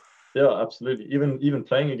awesome. Yeah, absolutely. Even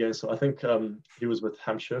playing against him, I think he was with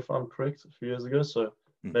Hampshire, if I'm correct, a few years ago. So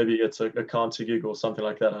maybe it's a counter gig or something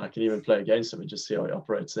like that, and I can even play against him and just see how he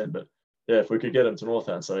operates then. But if we could get him to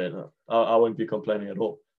Northants, I wouldn't be complaining at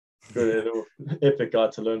all. Good, epic guy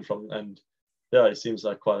to learn from, and he seems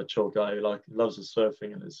like quite a chill guy who loves his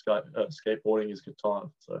surfing and his skateboarding, his guitar.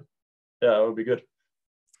 So it would be good.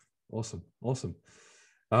 Awesome.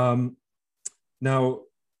 Now,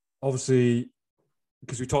 obviously,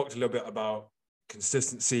 because we talked a little bit about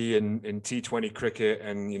consistency in T20 cricket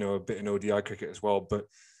and a bit in ODI cricket as well, but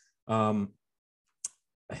for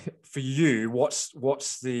you,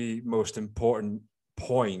 what's the most important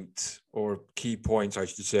point or key points, I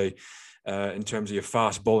should say, in terms of your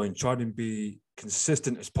fast bowling? Try to be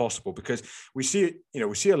consistent as possible, because we see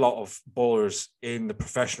a lot of bowlers in the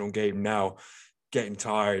professional game now getting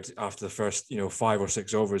tired after the first 5 or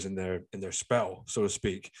 6 overs in their spell, so to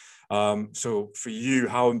speak. So for you,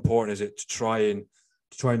 how important is it to try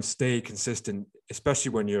and stay consistent,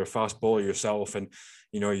 especially when you're a fast bowler yourself and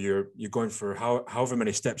you're going for however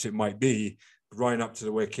many steps it might be, running up to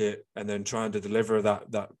the wicket and then trying to deliver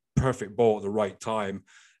that perfect ball at the right time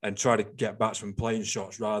and try to get batsmen playing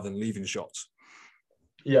shots rather than leaving shots?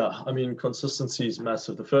 Yeah, I mean, consistency is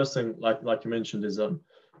massive. The first thing, like you mentioned, is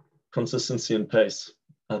consistency and pace.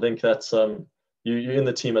 I think that's you're in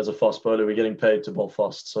the team as a fast bowler. We're getting paid to bowl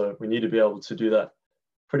fast, so we need to be able to do that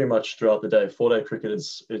pretty much throughout the day. 4-day cricket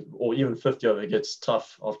or even 50 over, it gets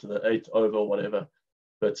tough after the 8th over or whatever.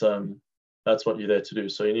 But that's what you're there to do.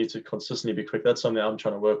 So you need to consistently be quick. That's something I'm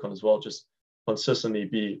trying to work on as well. Just consistently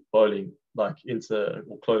be bowling like into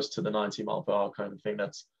or close to the 90 mile per hour kind of thing.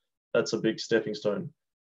 That's a big stepping stone.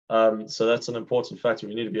 So that's an important factor.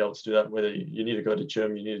 You need to be able to do that. Whether you need to go to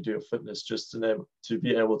gym, you need to do your fitness, just to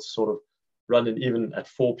be able to sort of run it. Even at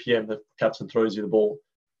 4 p.m., the captain throws you the ball.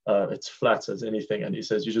 It's flat as anything, and he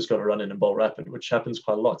says you just got to run in and bowl rapid, which happens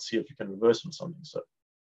quite a lot. See if you can reverse from something. So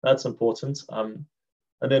that's important.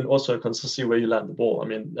 And then also consistency where you land the ball. I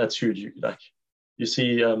mean, that's huge. You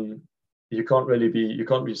see, you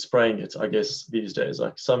can't be spraying it. I guess these days,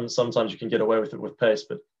 like sometimes you can get away with it with pace,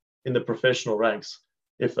 but in the professional ranks,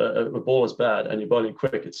 if a ball is bad and you're bowling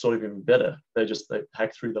quick, it's sort of even better. They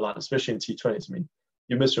hack through the line, especially in T20s. I mean,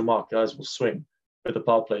 you miss your mark, guys will swing. With the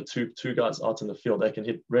power play, two guys out in the field, they can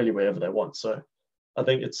hit really wherever they want. So I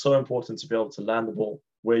think it's so important to be able to land the ball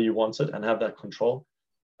where you want it and have that control.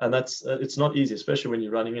 And that's it's not easy, especially when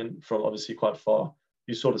you're running in from obviously quite far.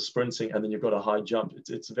 You're sort of sprinting and then you've got a high jump.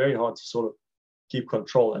 It's very hard to sort of keep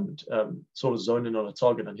control and sort of zone in on a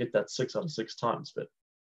target and hit that 6 out of 6 times. But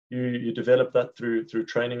you develop that through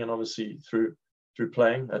training and obviously through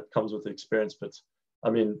playing. That comes with the experience. But I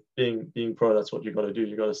mean, being pro, that's what you got to do.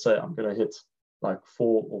 You got to say, I'm going to hit like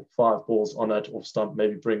 4 or 5 balls on that off stump,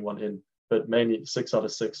 maybe bring one in, but mainly 6 out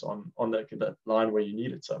of 6 on that line where you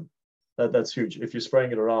need it. That's huge. If you're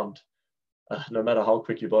spraying it around, no matter how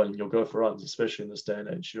quick you're bowling, you'll go for runs, especially in this day and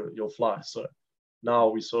age. You'll fly. So now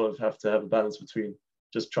we sort of have to have a balance between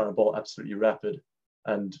just trying to bowl absolutely rapid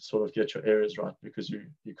and sort of get your areas right, because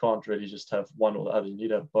you can't really just have one or the other. You need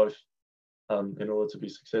to have both in order to be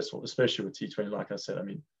successful, especially with T20. Like I said, I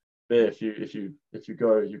mean, there if you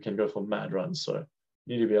go, you can go for mad runs. So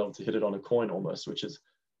you need to be able to hit it on a coin almost, which is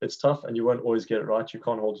it's tough, and you won't always get it right. You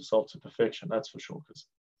can't hold yourself to perfection, that's for sure, because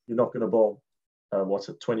you're not going to bowl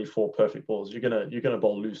 24 perfect balls. You're gonna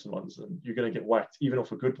bowl loose ones, and you're gonna get whacked even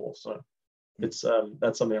off a good ball. So it's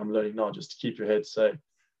that's something I'm learning now, just to keep your head, say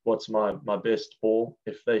what's my best ball.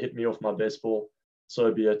 If they hit me off my best ball,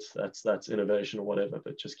 so be it. That's innovation or whatever,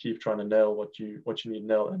 but just keep trying to nail what you need to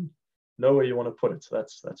nail and know where you want to put it.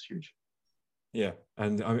 That's huge. Yeah,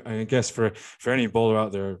 and I guess for any bowler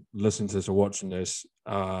out there listening to this or watching this,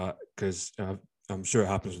 because I'm sure it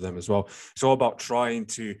happens with them as well, it's all about trying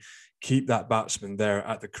to keep that batsman there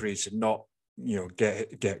at the crease and not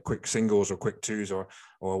get quick singles or quick twos or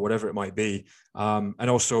whatever it might be, and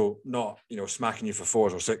also not smacking you for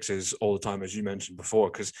 4s or 6s all the time, as you mentioned before,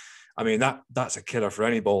 because I mean that's a killer for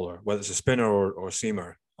any bowler, whether it's a spinner or a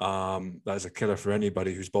seamer. That's a killer for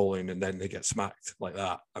anybody who's bowling and then they get smacked like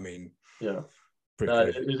that. I mean, yeah.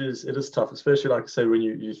 It is tough, especially like I say, when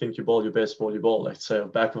you think you bowl your best ball, you bowl, let's say,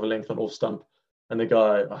 back of a length on off stump, and the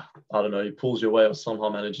guy, I don't know, he pulls your way or somehow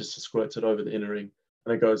manages to squirt it over the inner ring,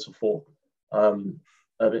 and it goes for 4. I mean,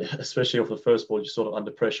 especially off the first ball, you're sort of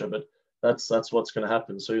under pressure, but that's what's going to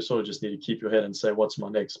happen. So you sort of just need to keep your head and say, what's my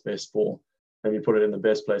next best ball, and you put it in the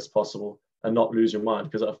best place possible, and not lose your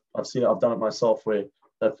mind, because I've done it myself, where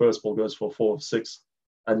that first ball goes for 4 or 6,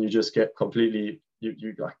 and you just get completely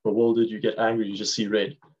you like bewildered, you get angry, you just see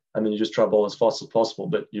red, and then you just try bowl as fast as possible,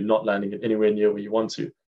 but you're not landing it anywhere near where you want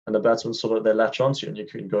to. And the batsmen sort of, they latch onto you, and you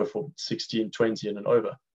can go for 16, 20 and an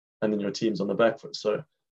over, and then your team's on the back foot. So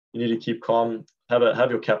you need to keep calm, have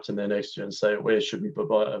your captain there next to you and say, where should we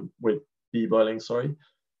be bowling,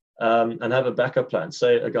 and have a backup plan.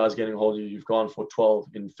 Say a guy's getting a hold of you, you've gone for 12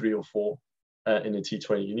 in 3 or 4 in a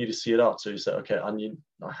T20. You need to see it out. So you say, okay,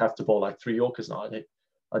 I have to bowl like 3 Yorkers now.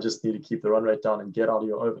 I just need to keep the run rate down and get out of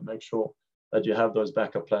your over. Make sure that you have those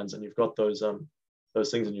backup plans and you've got those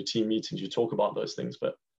things in your team meetings. You talk about those things,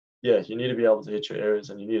 but yeah, you need to be able to hit your areas,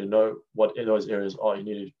 and you need to know what those areas are. You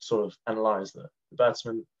need to sort of analyze the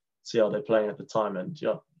batsmen, see how they're playing at the time, and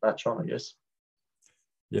latch on, I guess.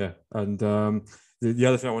 Yeah, and the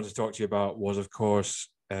other thing I wanted to talk to you about was, of course,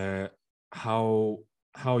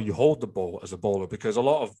 how you hold the ball as a bowler, because a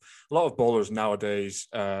lot of bowlers nowadays,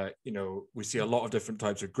 we see a lot of different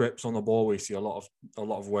types of grips on the ball. We see a lot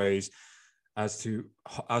of ways as to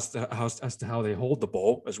how they hold the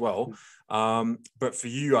ball as well. But for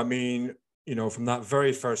you, I mean, from that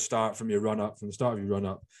very first start, from the start of your run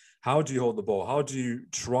up, how do you hold the ball? How do you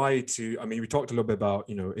try to? I mean, we talked a little bit about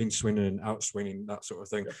in swinging and out swinging, that sort of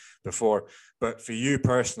thing before. But for you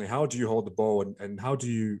personally, how do you hold the ball, and how do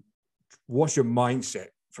you? What's your mindset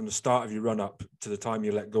from the start of your run up to the time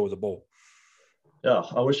you let go of the ball? Yeah,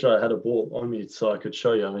 I wish I had a ball on me so I could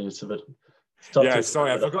show you. I mean, it's tough Yeah, to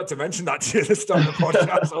sorry, I forgot to mention that to you at the start of the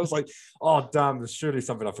podcast. I was like, oh, damn, there's surely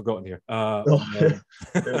something I've forgotten here. There'll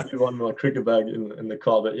be one in my cricket bag in the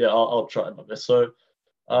car, but yeah, I'll try my best. So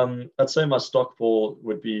I'd say my stock ball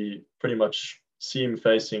would be pretty much seam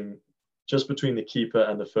facing just between the keeper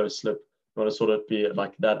and the first slip. You want to sort of be at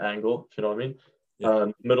like that angle, if you know what I mean. Yeah.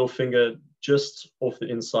 Middle finger just off the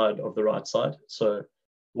inside of the right side. So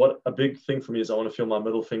what a big thing for me is I want to feel my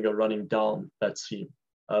middle finger running down that seam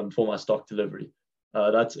for my stock delivery.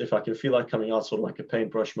 That's if I can feel that coming out, sort of like a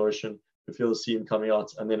paintbrush motion, you feel the seam coming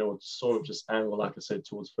out, and then it would sort of just angle, like I said,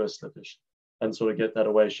 towards first slipish and sort of get that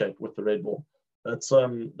away shape with the red ball. That's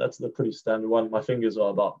the pretty standard one. My fingers are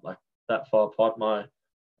about like that far apart. I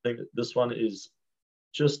think this one is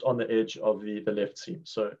just on the edge of the left seam.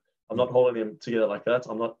 So I'm not holding them together like that.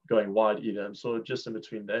 I'm not going wide either. I'm sort of just in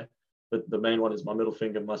between there. But the main one is my middle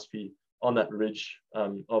finger must be on that ridge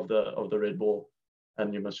of the red ball,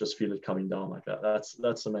 and you must just feel it coming down like that.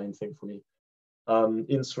 That's the main thing for me.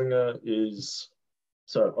 In swinger is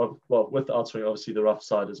well, with the outswinger, obviously the rough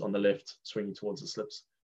side is on the left, swinging towards the slips.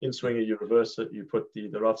 In swinger, you reverse it. You put the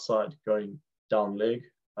rough side going down leg,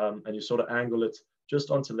 and you sort of angle it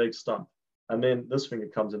just onto leg stump. And then this finger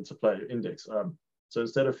comes into play, index. So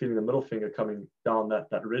instead of feeling the middle finger coming down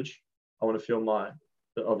that ridge, I want to feel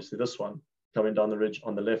obviously this one coming down the ridge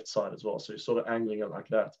on the left side as well. So you're sort of angling it like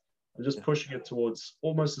that. I'm just pushing it towards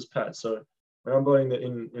almost as pad. So when I'm bowling the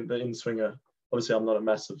in swinger, obviously I'm not a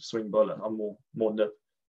massive swing bowler. I'm more nip.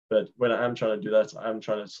 But when I am trying to do that, I'm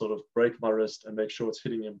trying to sort of break my wrist and make sure it's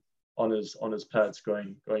hitting him on his pads,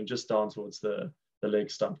 going just down towards the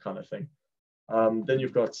leg stump kind of thing. Then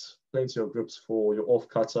you've got plenty of grips for your off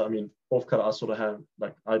cutter. I mean, off cutter, I sort of have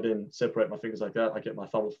like I then separate my fingers like that. I get my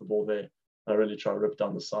thumb off the ball there. I really try to rip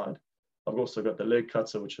down the side. I've also got the leg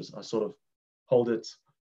cutter, which is I sort of hold it.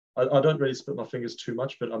 I don't really split my fingers too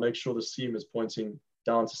much, but I make sure the seam is pointing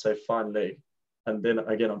down to say fine leg. And then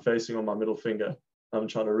again, I'm facing on my middle finger. I'm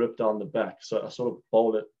trying to rip down the back. So I sort of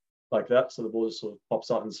bowl it like that. So the ball just sort of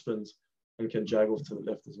pops out and spins and can jag off to the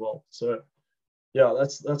left as well. So yeah,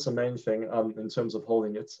 that's the main thing in terms of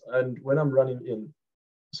holding it. And when I'm running in,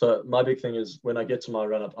 so my big thing is when I get to my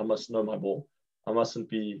run up, I must know my ball. I mustn't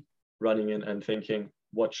be running in and thinking,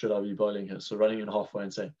 what should I be bowling here? So running in halfway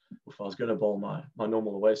and saying, if I was going to bowl my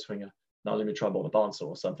normal away swinger, now let me try bowl a bouncer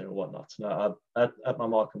or something or whatnot. No, at my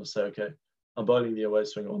mark, I'm going to say, okay, I'm bowling the away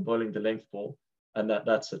swinger, I'm bowling the length ball, and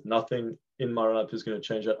that's it. Nothing in my run up is going to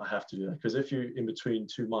change that. I have to do that. Because if you're in between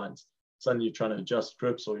two minds, suddenly you're trying to adjust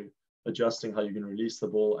grips or you're adjusting how you can release the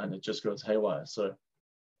ball and it just goes haywire. So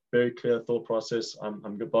very clear thought process.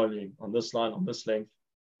 I'm bowling on this line, on this length.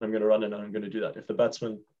 I'm going to run in and I'm going to do that. If the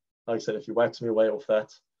batsman, like I said, if he whacks me away off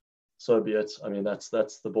that, so be it. I mean, that's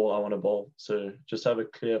the ball I want to bowl. So just have a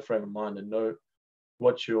clear frame of mind and know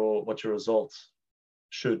what your result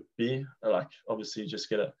should be. Like obviously just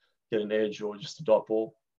get an edge or just a dot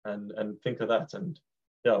ball and think of that. And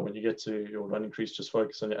yeah, when you get to your running crease, just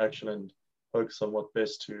focus on your action and focus on what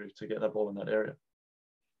best to get that ball in that area.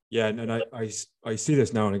 Yeah, and I see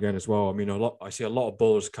this now and again as well. I mean, I see a lot of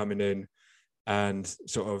bowlers coming in and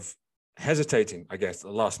sort of hesitating, I guess,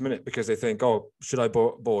 at the last minute because they think, oh, should I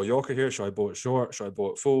bowl a Yorker here? Should I bowl it short? Should I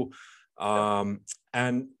bowl it full?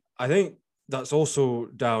 And I think that's also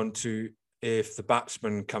down to if the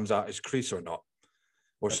batsman comes out his crease or not,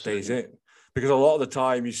 or Absolutely. Stays in. Because a lot of the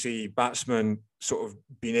time you see batsmen sort of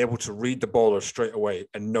being able to read the bowler straight away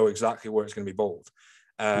and know exactly where it's going to be bowled.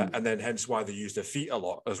 And then hence why they use their feet a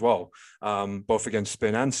lot as well, both against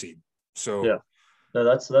spin and seam. So yeah, no,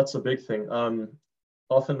 that's a big thing.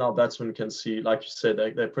 Often our batsmen can see, like you said,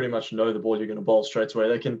 they pretty much know the ball you're going to bowl straight away.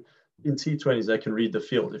 They can, in T20s, they can read the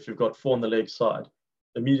field. If you've got 4 on the leg side,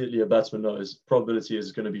 immediately a batsman knows probability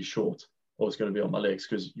is going to be short or it's going to be on my legs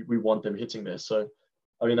because we want them hitting there. So,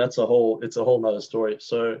 I mean, it's a whole nother story.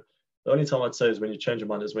 So the only time I'd say is when you change your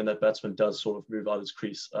mind is when that batsman does sort of move out his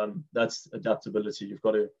crease. That's adaptability. You've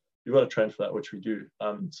got to train for that, which we do.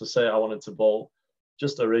 So say I wanted to bowl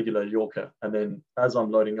just a regular Yorker, and then as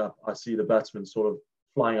I'm loading up, I see the batsman sort of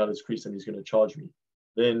flying out his crease and he's going to charge me.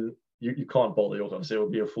 Then you can't bowl the Yorker. Obviously, it will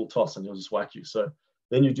be a full toss and he'll just whack you. So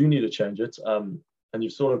then you do need to change it, and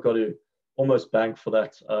you've sort of got to almost bank for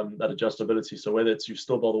that adjustability. So whether it's you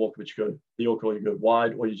still bowl the Yorker, but you go the Yorker, or you go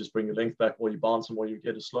wide, or you just bring the length back, or you bounce them, or you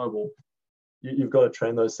get a slow ball. You've got to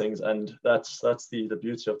train those things, and that's the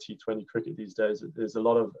beauty of T20 cricket these days. There's a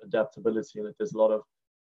lot of adaptability in it. There's a lot of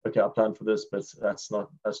okay, I planned for this, but that's not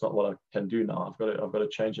what I can do now. I've got to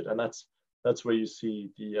change it, and that's where you see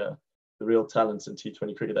the real talents in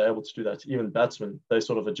T20 cricket. They're able to do that. Even batsmen, they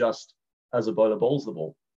sort of adjust as a bowler bowls the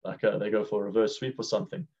ball. like they go for a reverse sweep or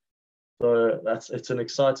something. So it's an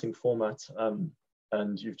exciting format,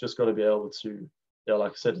 and you've just got to be able to, yeah,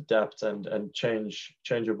 like I said, adapt and change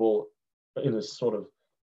your ball in a sort of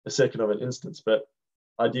a second of an instance. But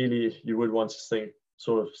ideally, you would want to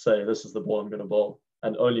sort of say, this is the ball I'm going to bowl,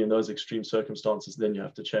 and only in those extreme circumstances then you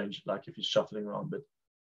have to change. Like if you're shuffling around, but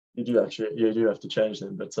you do have to change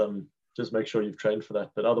them. But just make sure you've trained for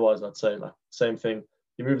that. But otherwise, I'd say like same thing.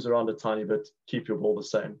 He moves around a tiny bit, keep your ball the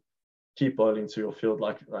same. Keep bowling to your field,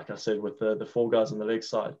 like I said, with the four guys on the leg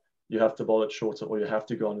side, you have to bowl it shorter or you have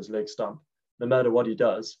to go on his leg stump. No matter what he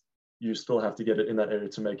does, you still have to get it in that area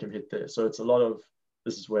to make him hit there. So it's a lot of,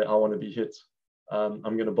 this is where I want to be hit. I'm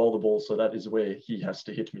going to bowl the ball, so that is where he has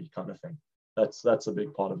to hit me, kind of thing. That's a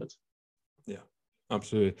big part of it. Yeah,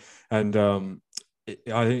 absolutely. And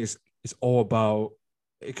I think it's all about,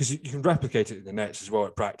 because you can replicate it in the nets as well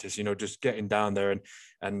at practice, you know, just getting down there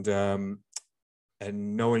and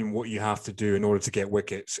knowing what you have to do in order to get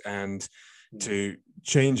wickets and to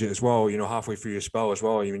change it as well, you know, halfway through your spell as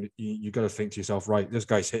well. I mean, you got to think to yourself, right, this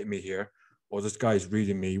guy's hitting me here, or this guy's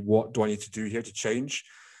reading me. What do I need to do here to change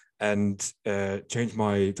and change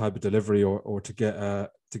my type of delivery or to get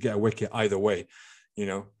a wicket either way, you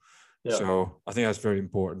know? Yeah. So I think that's very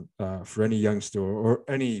important for any youngster or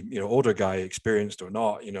any, you know, older guy, experienced or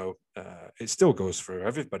not, you know, it still goes for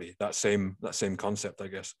everybody. That same concept, I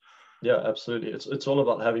guess. Yeah, absolutely. It's all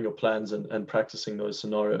about having your plans and practicing those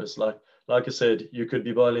scenarios. Like I said, you could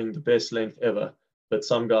be bowling the best length ever, but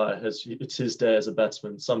some guy it's his day as a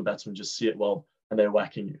batsman. Some batsmen just see it well and they're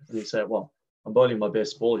whacking you. And you say, well, I'm bowling my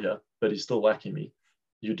best ball here, but he's still whacking me.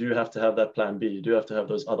 You do have to have that plan B. You do have to have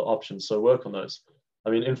those other options. So work on those. I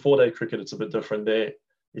mean, in 4-day cricket, it's a bit different there.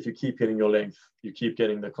 If you keep getting your length, you keep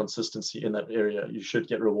getting the consistency in that area, you should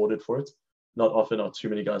get rewarded for it. Not often are too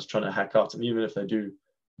many guys trying to hack out. And even if they do,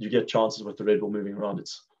 you get chances with the red ball moving around.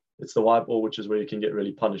 It's the white ball, which is where you can get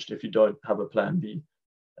really punished if you don't have a plan B.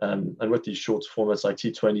 And with these short formats like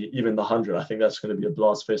T20, even the 100, I think that's going to be a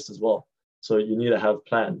blast fest as well. So you need to have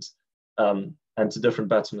plans and to different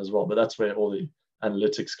batsmen as well. But that's where all the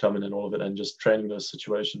analytics come in and all of it, and just training those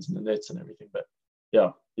situations in the nets and everything. But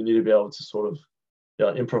yeah, you need to be able to sort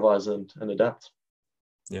of improvise and adapt.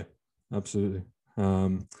 Yeah, absolutely.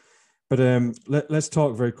 But let's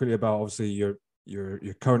talk very quickly about obviously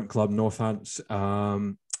your current club, Northants.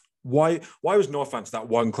 Why was Northants that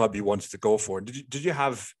one club you wanted to go for? Did you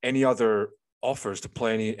have any other offers to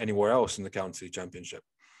play anywhere else in the county championship?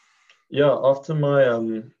 Yeah, after my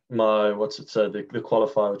the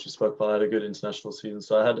qualifier which you spoke about, I had a good international season.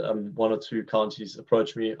 So I had one or two counties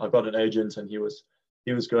approach me. I got an agent and he was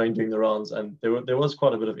doing the rounds, and there was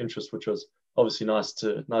quite a bit of interest, which was obviously nice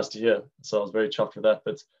to hear. So I was very chuffed with that.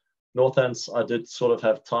 But Northants, I did sort of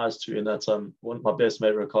have ties to, in that my best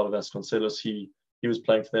mate Ricardo Vasconcelos, he was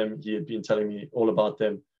playing for them. He had been telling me all about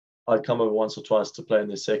them. I'd come over once or twice to play in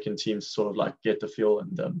their second team to sort of like get the feel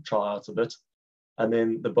and try out a bit. And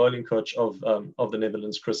then the bowling coach of the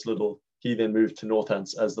Netherlands, Chris Little, he then moved to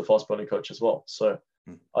Northants as the fast bowling coach as well. So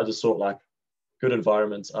I just thought, like, good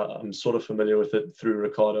environment. I'm sort of familiar with it through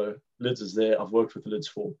Ricardo. Lids is there. I've worked with the Lids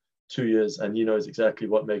for 2 years, and he knows exactly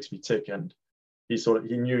what makes me tick. And he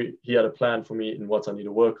knew he had a plan for me in what I need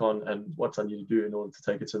to work on and what I need to do in order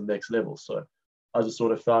to take it to the next level. So I just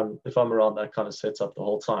sort of if I'm around that kind of setup the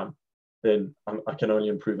whole time, then I can only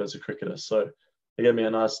improve as a cricketer. So they gave me a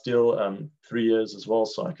nice deal, 3 years as well,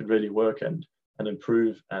 so I could really work and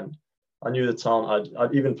improve. And I knew the town.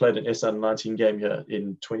 I'd even played an S19 game here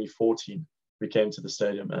in 2014. We came to the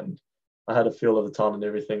stadium, and I had a feel of the town and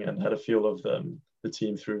everything, and had a feel of the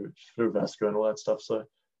team through Vasco and all that stuff. So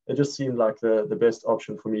it just seemed like the best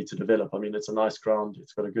option for me to develop. I mean, it's a nice ground.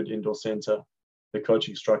 It's got a good indoor center. The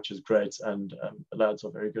coaching structure is great, and the lads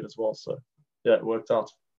are very good as well. So yeah, it worked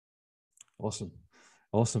out. Awesome.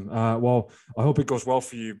 Well, I hope it goes well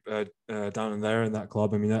for you down in there in that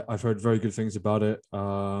club. I mean, I've heard very good things about it,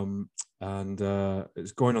 and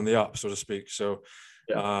it's going on the up, so to speak. So,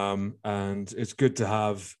 yeah. And it's good to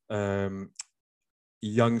have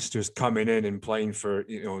youngsters coming in and playing for,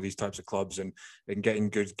 you know, these types of clubs and getting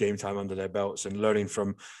good game time under their belts and learning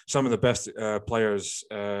from some of the best players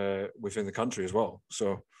within the country as well.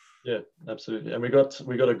 So. Yeah, absolutely. And we got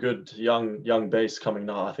a good young base coming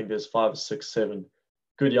now. I think there's 5, 6, 7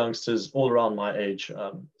 good youngsters all around my age.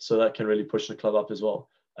 So that can really push the club up as well.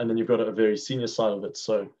 And then you've got a very senior side of it.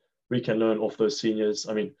 So we can learn off those seniors.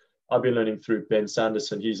 I mean, I've been learning through Ben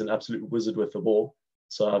Sanderson. He's an absolute wizard with the ball.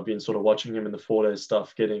 So I've been sort of watching him in the 4-day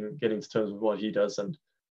stuff, getting to terms with what he does. And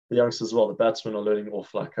the youngsters as well, the batsmen are learning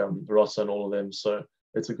off like Rossa and all of them. So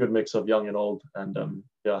it's a good mix of young and old. And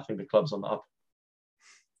yeah, I think the club's on the up.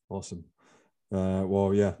 Awesome.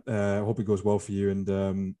 Well, yeah, I hope it goes well for you,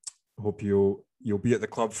 and hope you'll be at the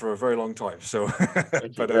club for a very long time. So,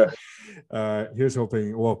 Thank you. but Yeah. here's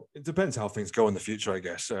hoping. Well, it depends how things go in the future, I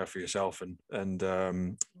guess, for yourself and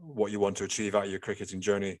what you want to achieve out of your cricketing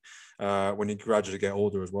journey when you gradually get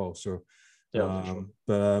older as well. So, Yeah, for sure.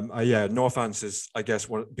 but yeah, Northants is, I guess,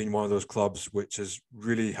 been one of those clubs which has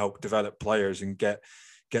really helped develop players and get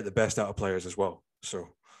the best out of players as well. So.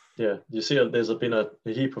 Yeah, you see, there's been a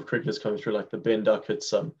heap of cricketers coming through, like the Ben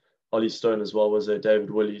Duckett's, Ollie Stone as well was there,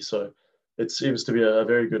 David Willey. So it seems to be a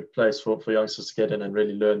very good place for youngsters to get in and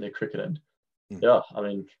really learn their cricket. And yeah, I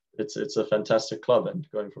mean, it's a fantastic club and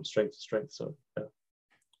going from strength to strength. So yeah.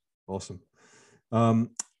 Awesome.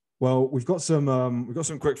 Well, we've got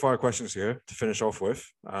some quick fire questions here to finish off with,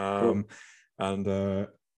 Cool. and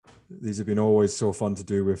these have been always so fun to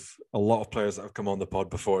do with a lot of players that have come on the pod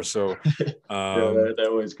before. So, Yeah, they're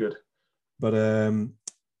always good. But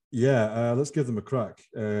yeah, let's give them a crack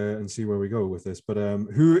and see where we go with this. But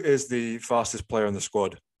who is the fastest player in the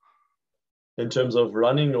squad? In terms of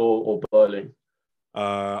running or bowling?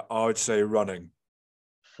 I would say running.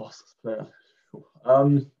 Fastest player.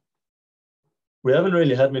 We haven't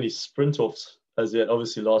really had many sprint offs as yet.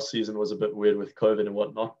 Obviously, last season was a bit weird with COVID and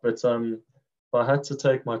whatnot. But if I had to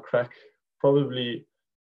take my crack, probably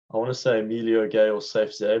I want to say Emilio Gay or Safe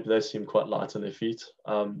Zabe. They seem quite light on their feet.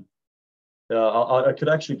 Yeah, I could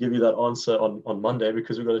actually give you that answer on Monday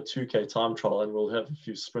because we've got a 2K time trial and we'll have a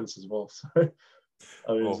few sprints as well. So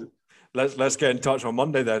I mean, well, let's get in touch on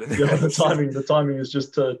Monday then. Yeah, the timing is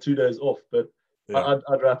just 2 days off, but yeah.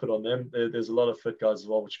 I'd wrap it on them. There's a lot of fit guys as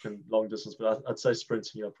well, which can long distance, but I'd say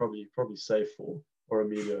sprinting, probably Safe or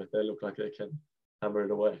Emilio. They look like they can hammer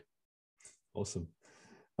it away. Awesome.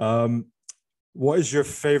 What is your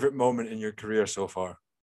favorite moment in your career so far?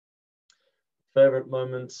 Favorite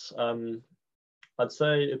moments? I'd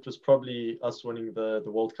say it was probably us winning the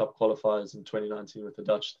World Cup qualifiers in 2019 with the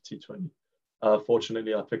Dutch, the T20.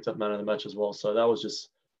 Fortunately, I picked up man of the match as well. So that was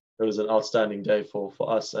it was an outstanding day for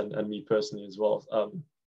us and me personally as well.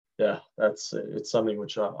 Yeah, it's something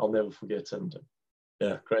which I'll never forget. And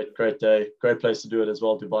yeah, great day, great place to do it as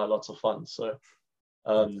well. Dubai, lots of fun. So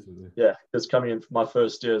yeah, just coming in for my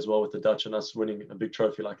first year as well with the Dutch and us winning a big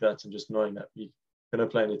trophy like that, and just knowing that we're going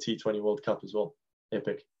to play in the T20 World Cup as well.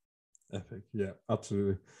 Epic. Yeah,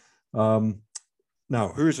 absolutely. Now,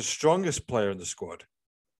 who is the strongest player in the squad?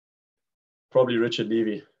 Probably Richard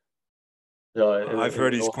Levy. Yeah, I've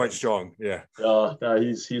heard he's quite strong. Yeah. Yeah,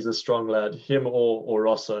 he's a strong lad. Him or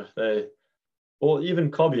Rosso. Or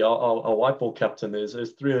even Cobby, our white ball captain.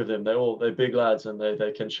 There's three of them. They're big lads and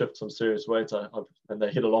they can shift some serious weight and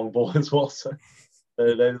they hit a long ball as well. So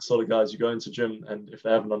they're the sort of guys you go into gym and if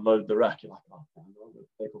they haven't unloaded the rack, you're like, oh, I'm going to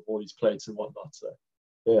take off all these plates and whatnot. So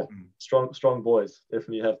yeah, strong boys.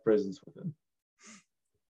 Definitely have presence with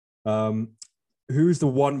them. Who's the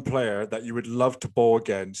one player that you would love to bowl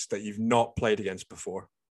against that you've not played against before?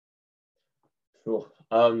 Sure.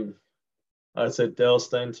 I'd say Dale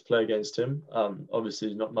Steyn to play against him.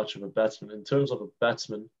 Obviously, not much of a batsman. In terms of a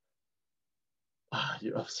batsman, I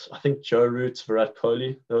think Joe Root, Virat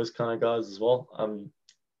Kohli, those kind of guys as well.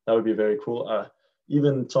 That would be very cool.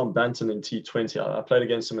 Even Tom Banton in T20. I played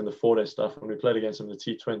against him in the 4-day stuff. When we played against him in the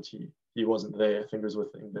T20, he wasn't there. I think it was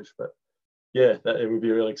with the English, but yeah, it would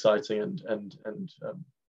be real exciting and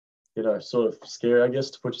sort of scary, I guess,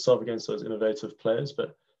 to put yourself against those innovative players.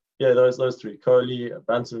 But yeah, those three, Kohli,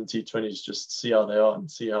 Banton, and T20s, just see how they are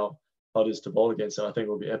and see how it is to bowl against them. I think it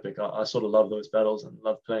will be epic. I sort of love those battles and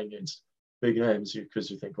love playing against big names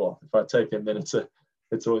because you think, well, if I take them, then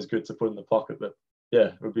it's always good to put in the pocket. But yeah,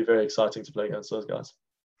 it would be very exciting to play against those guys.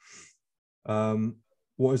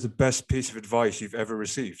 What is the best piece of advice you've ever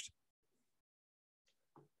received?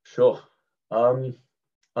 Sure.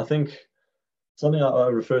 I think something I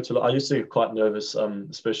refer to, I used to get quite nervous,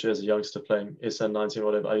 especially as a youngster playing SN19 or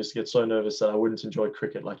whatever. I used to get so nervous that I wouldn't enjoy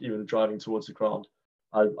cricket, like even driving towards the ground.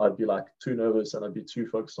 I'd be like too nervous and I'd be too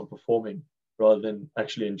focused on performing rather than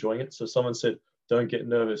actually enjoying it. So someone said, don't get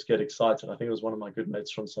nervous, get excited. I think it was one of my good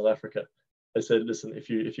mates from South Africa. They said, listen, if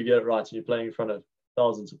you get it right and you're playing in front of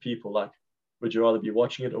thousands of people, like, would you rather be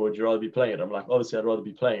watching it or would you rather be playing it? I'm like, obviously, I'd rather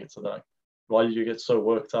be playing it. So that why do you get so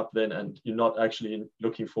worked up then and you're not actually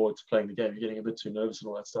looking forward to playing the game? You're getting a bit too nervous and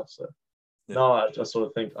all that stuff. So now I just sort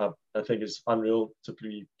of think I think it's unreal to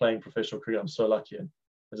be playing professional cricket. I'm so lucky, and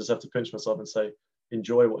I just have to pinch myself and say,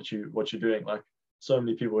 enjoy what you're doing. Like so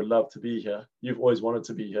many people would love to be here. You've always wanted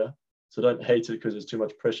to be here, so don't hate it because there's too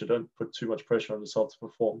much pressure. Don't put too much pressure on yourself to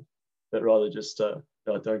perform, but rather just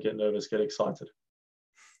don't get nervous, get excited.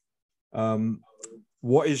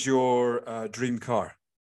 What is your dream car?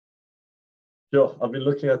 Yeah, I've been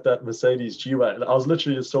looking at that Mercedes G-Wagon. I was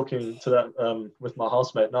literally just talking to that with my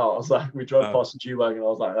housemate now. I was like, we drove past the G-Wagon, and I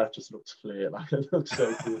was like, that just looks flair. Like, it looks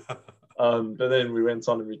so cool. But then we went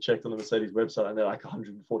on and we checked on the Mercedes website, and they're like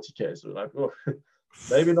 140K. So we're like, oh,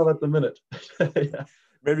 maybe not at the minute. Yeah.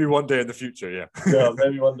 Maybe one day in the future, yeah. Yeah,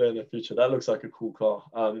 maybe one day in the future. That looks like a cool car.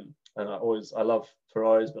 And I love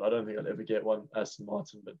Ferraris, but I don't think I'll ever get one Aston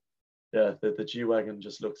Martin. But yeah, the G-Wagon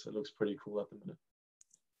just looks pretty cool at the minute.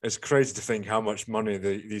 It's crazy to think how much money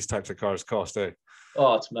these types of cars cost, eh?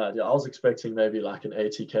 Oh, it's mad. Yeah, I was expecting maybe like an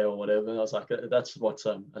 80K or whatever. And I was like, that's what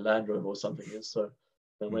a Land Rover or something is. So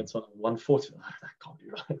I went on 140. Like, that can't be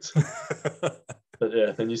right. But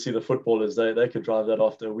yeah, then you see the footballers, they could drive that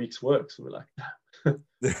after a week's work. So we're like,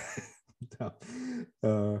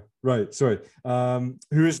 right. Sorry.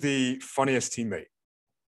 Who is the funniest teammate?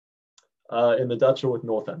 In the Dutch or with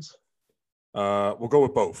Northants? We'll go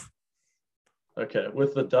with both. Okay,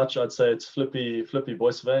 with the Dutch, I'd say it's Flippy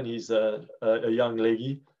Boysevan. He's a young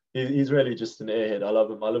leggy. He's really just an airhead. I love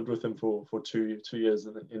him. I lived with him for 2 years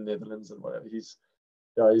in Netherlands and whatever. He's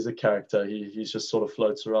a character. He's just sort of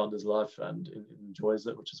floats around his life and enjoys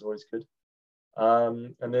it, which is always good.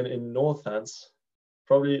 And then in Northants,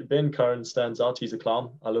 probably Ben Curran stands out. He's a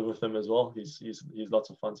clown. I live with him as well. He's lots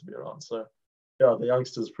of fun to be around. So yeah, the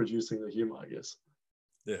youngsters producing the humor, I guess.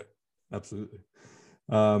 Yeah, absolutely.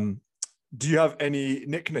 Do you have any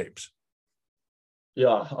nicknames?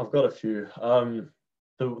 Yeah, I've got a few.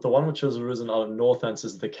 The one which has arisen out of Northants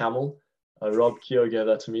is the Camel. Rob Keogh gave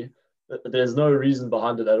that to me. There's no reason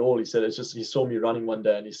behind it at all. He said it's just he saw me running one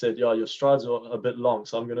day and he said, "Yeah, your strides are a bit long,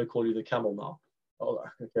 so I'm going to call you the Camel now." Oh,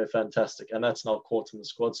 okay, fantastic. And that's now caught in the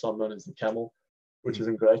squad, so I'm known as the Camel, which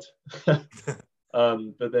isn't great.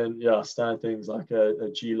 But then, yeah, standard things like a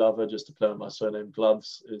G Lover, just to play on my surname.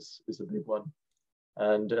 Gloves is a big one.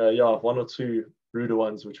 And yeah, one or two ruder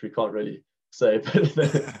ones, which we can't really say, but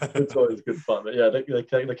it's always good fun. But yeah,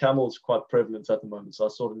 the Camel's quite prevalent at the moment, so I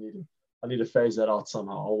sort of need to phase that out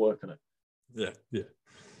somehow. I'll work on it. Yeah,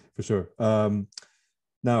 for sure.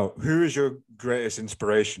 Now, who is your greatest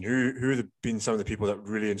inspiration? Who have been some of the people that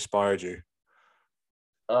really inspired you?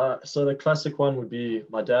 So the classic one would be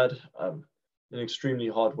my dad. An extremely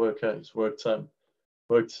hard worker. He's worked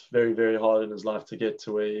very, very hard in his life to get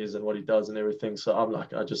to where he is and what he does and everything. So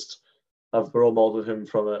I've role modeled him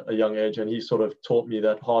from a young age, and he sort of taught me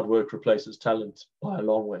that hard work replaces talent by a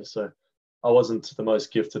long way. So I wasn't the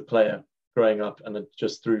most gifted player growing up, and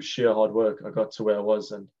just through sheer hard work, I got to where I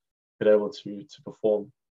was and been able to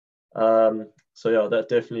perform. So yeah, that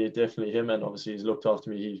definitely him, and obviously he's looked after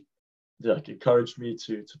me. He encouraged me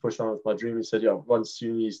to push on with my dream. He said, "Yeah, once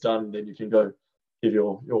uni's done, then you can go give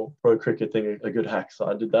your pro cricket thing a good hack." So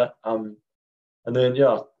I did that. And then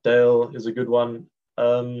yeah, Dale is a good one.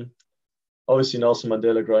 Obviously Nelson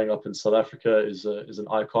Mandela, growing up in South Africa, is an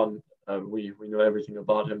icon. We know everything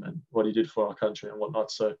about him and what he did for our country and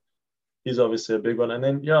whatnot. So he's obviously a big one. And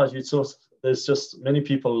then yeah, there's just many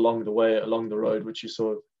people along the road, which you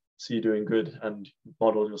sort of see doing good and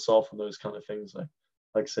model yourself on those kind of things.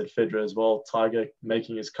 Like I said, Federer as well. Tiger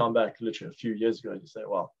making his comeback literally a few years ago. And you say,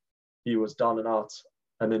 wow, he was down and out,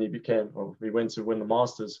 and then we went to win the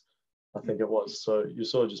Masters, I think it was. So you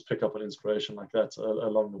sort of just pick up an inspiration like that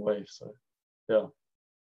along the way. So yeah.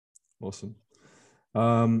 Awesome.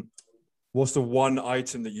 What's the one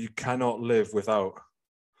item that you cannot live without?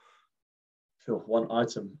 Sure, one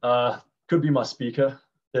item. Could be my speaker.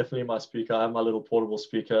 Definitely my speaker. I have my little portable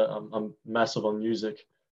speaker. I'm massive on music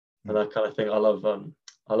and that kind of thing. I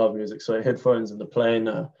love music. So headphones in the plane,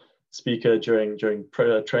 speaker during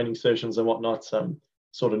training sessions and whatnot.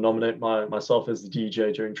 Sort of nominate myself as the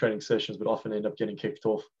DJ during training sessions, but often end up getting kicked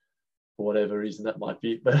off for whatever reason that might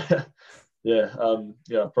be. But yeah,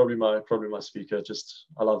 probably my speaker. Just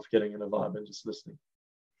I love getting in a vibe and just listening.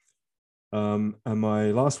 And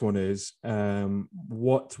my last one is,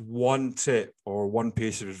 what one tip or one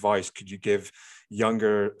piece of advice could you give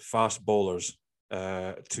younger fast bowlers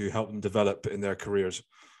to help them develop in their careers?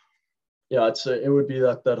 Yeah, I'd say it would be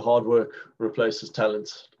that hard work replaces talent.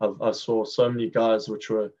 I saw so many guys which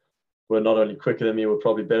were not only quicker than me, were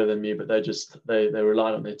probably better than me, but they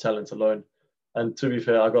relied on their talent alone. And to be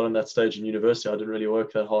fair, I got on that stage in university. I didn't really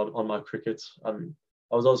work that hard on my cricket.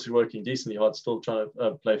 I was obviously working decently hard, still trying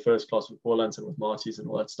to play first class with Borlands and with Marties and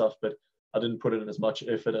all that stuff, but I didn't put in as much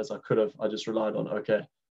effort as I could have. I just relied on, okay,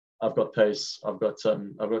 I've got pace, I've got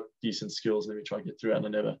decent skills, let me try to get through.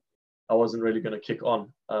 And I wasn't really going to kick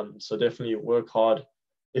on. So definitely work hard.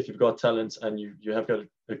 If you've got talent and you have got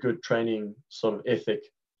a good training sort of ethic,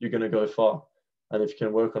 you're going to go far. And if you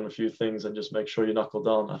can work on a few things and just make sure you knuckle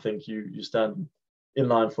down, I think you stand in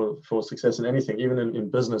line for success in anything, even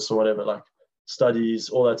in business or whatever. Like studies,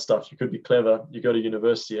 all that stuff. You could be clever. You go to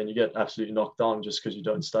university and you get absolutely knocked down just because you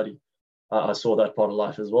don't study. I saw that part of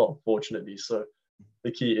life as well, fortunately. So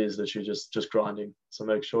the key is that you're just grinding. So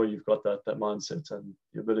make sure you've got that mindset and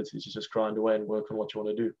the ability to just grind away and work on what you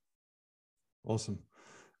want to do. Awesome.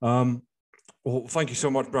 Well, thank you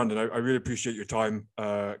so much, Brandon. I really appreciate your time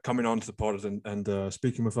coming on to the pod and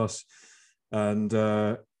speaking with us. And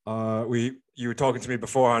you were talking to me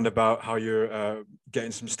beforehand about how you're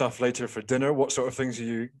getting some stuff later for dinner. What sort of things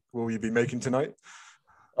will you be making tonight?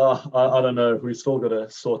 I don't know. We still got to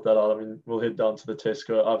sort that out. I mean, we'll head down to the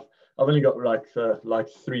Tesco. I've only got like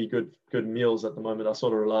 3 good meals at the moment. I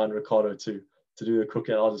sort of rely on Ricardo to do the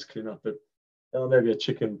cooking. I'll just clean up, but maybe a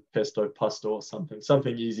chicken pesto pasta or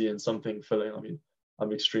something easy and something filling. I mean,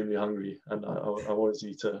 I'm extremely hungry and I always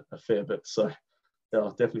eat a fair bit. So yeah,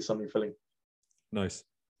 definitely something filling. Nice.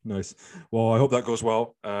 Well, I hope that goes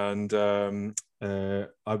well, and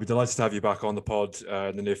I'd be delighted to have you back on the pod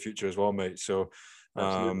in the near future as well, mate. So,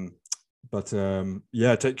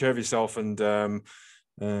 yeah, take care of yourself and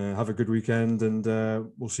have a good weekend, and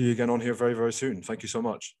we'll see you again on here very, very soon. Thank you so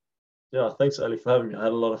much. Yeah, thanks, Ali, for having me. I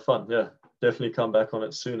had a lot of fun. Yeah, definitely come back on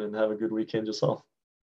it soon and have a good weekend yourself.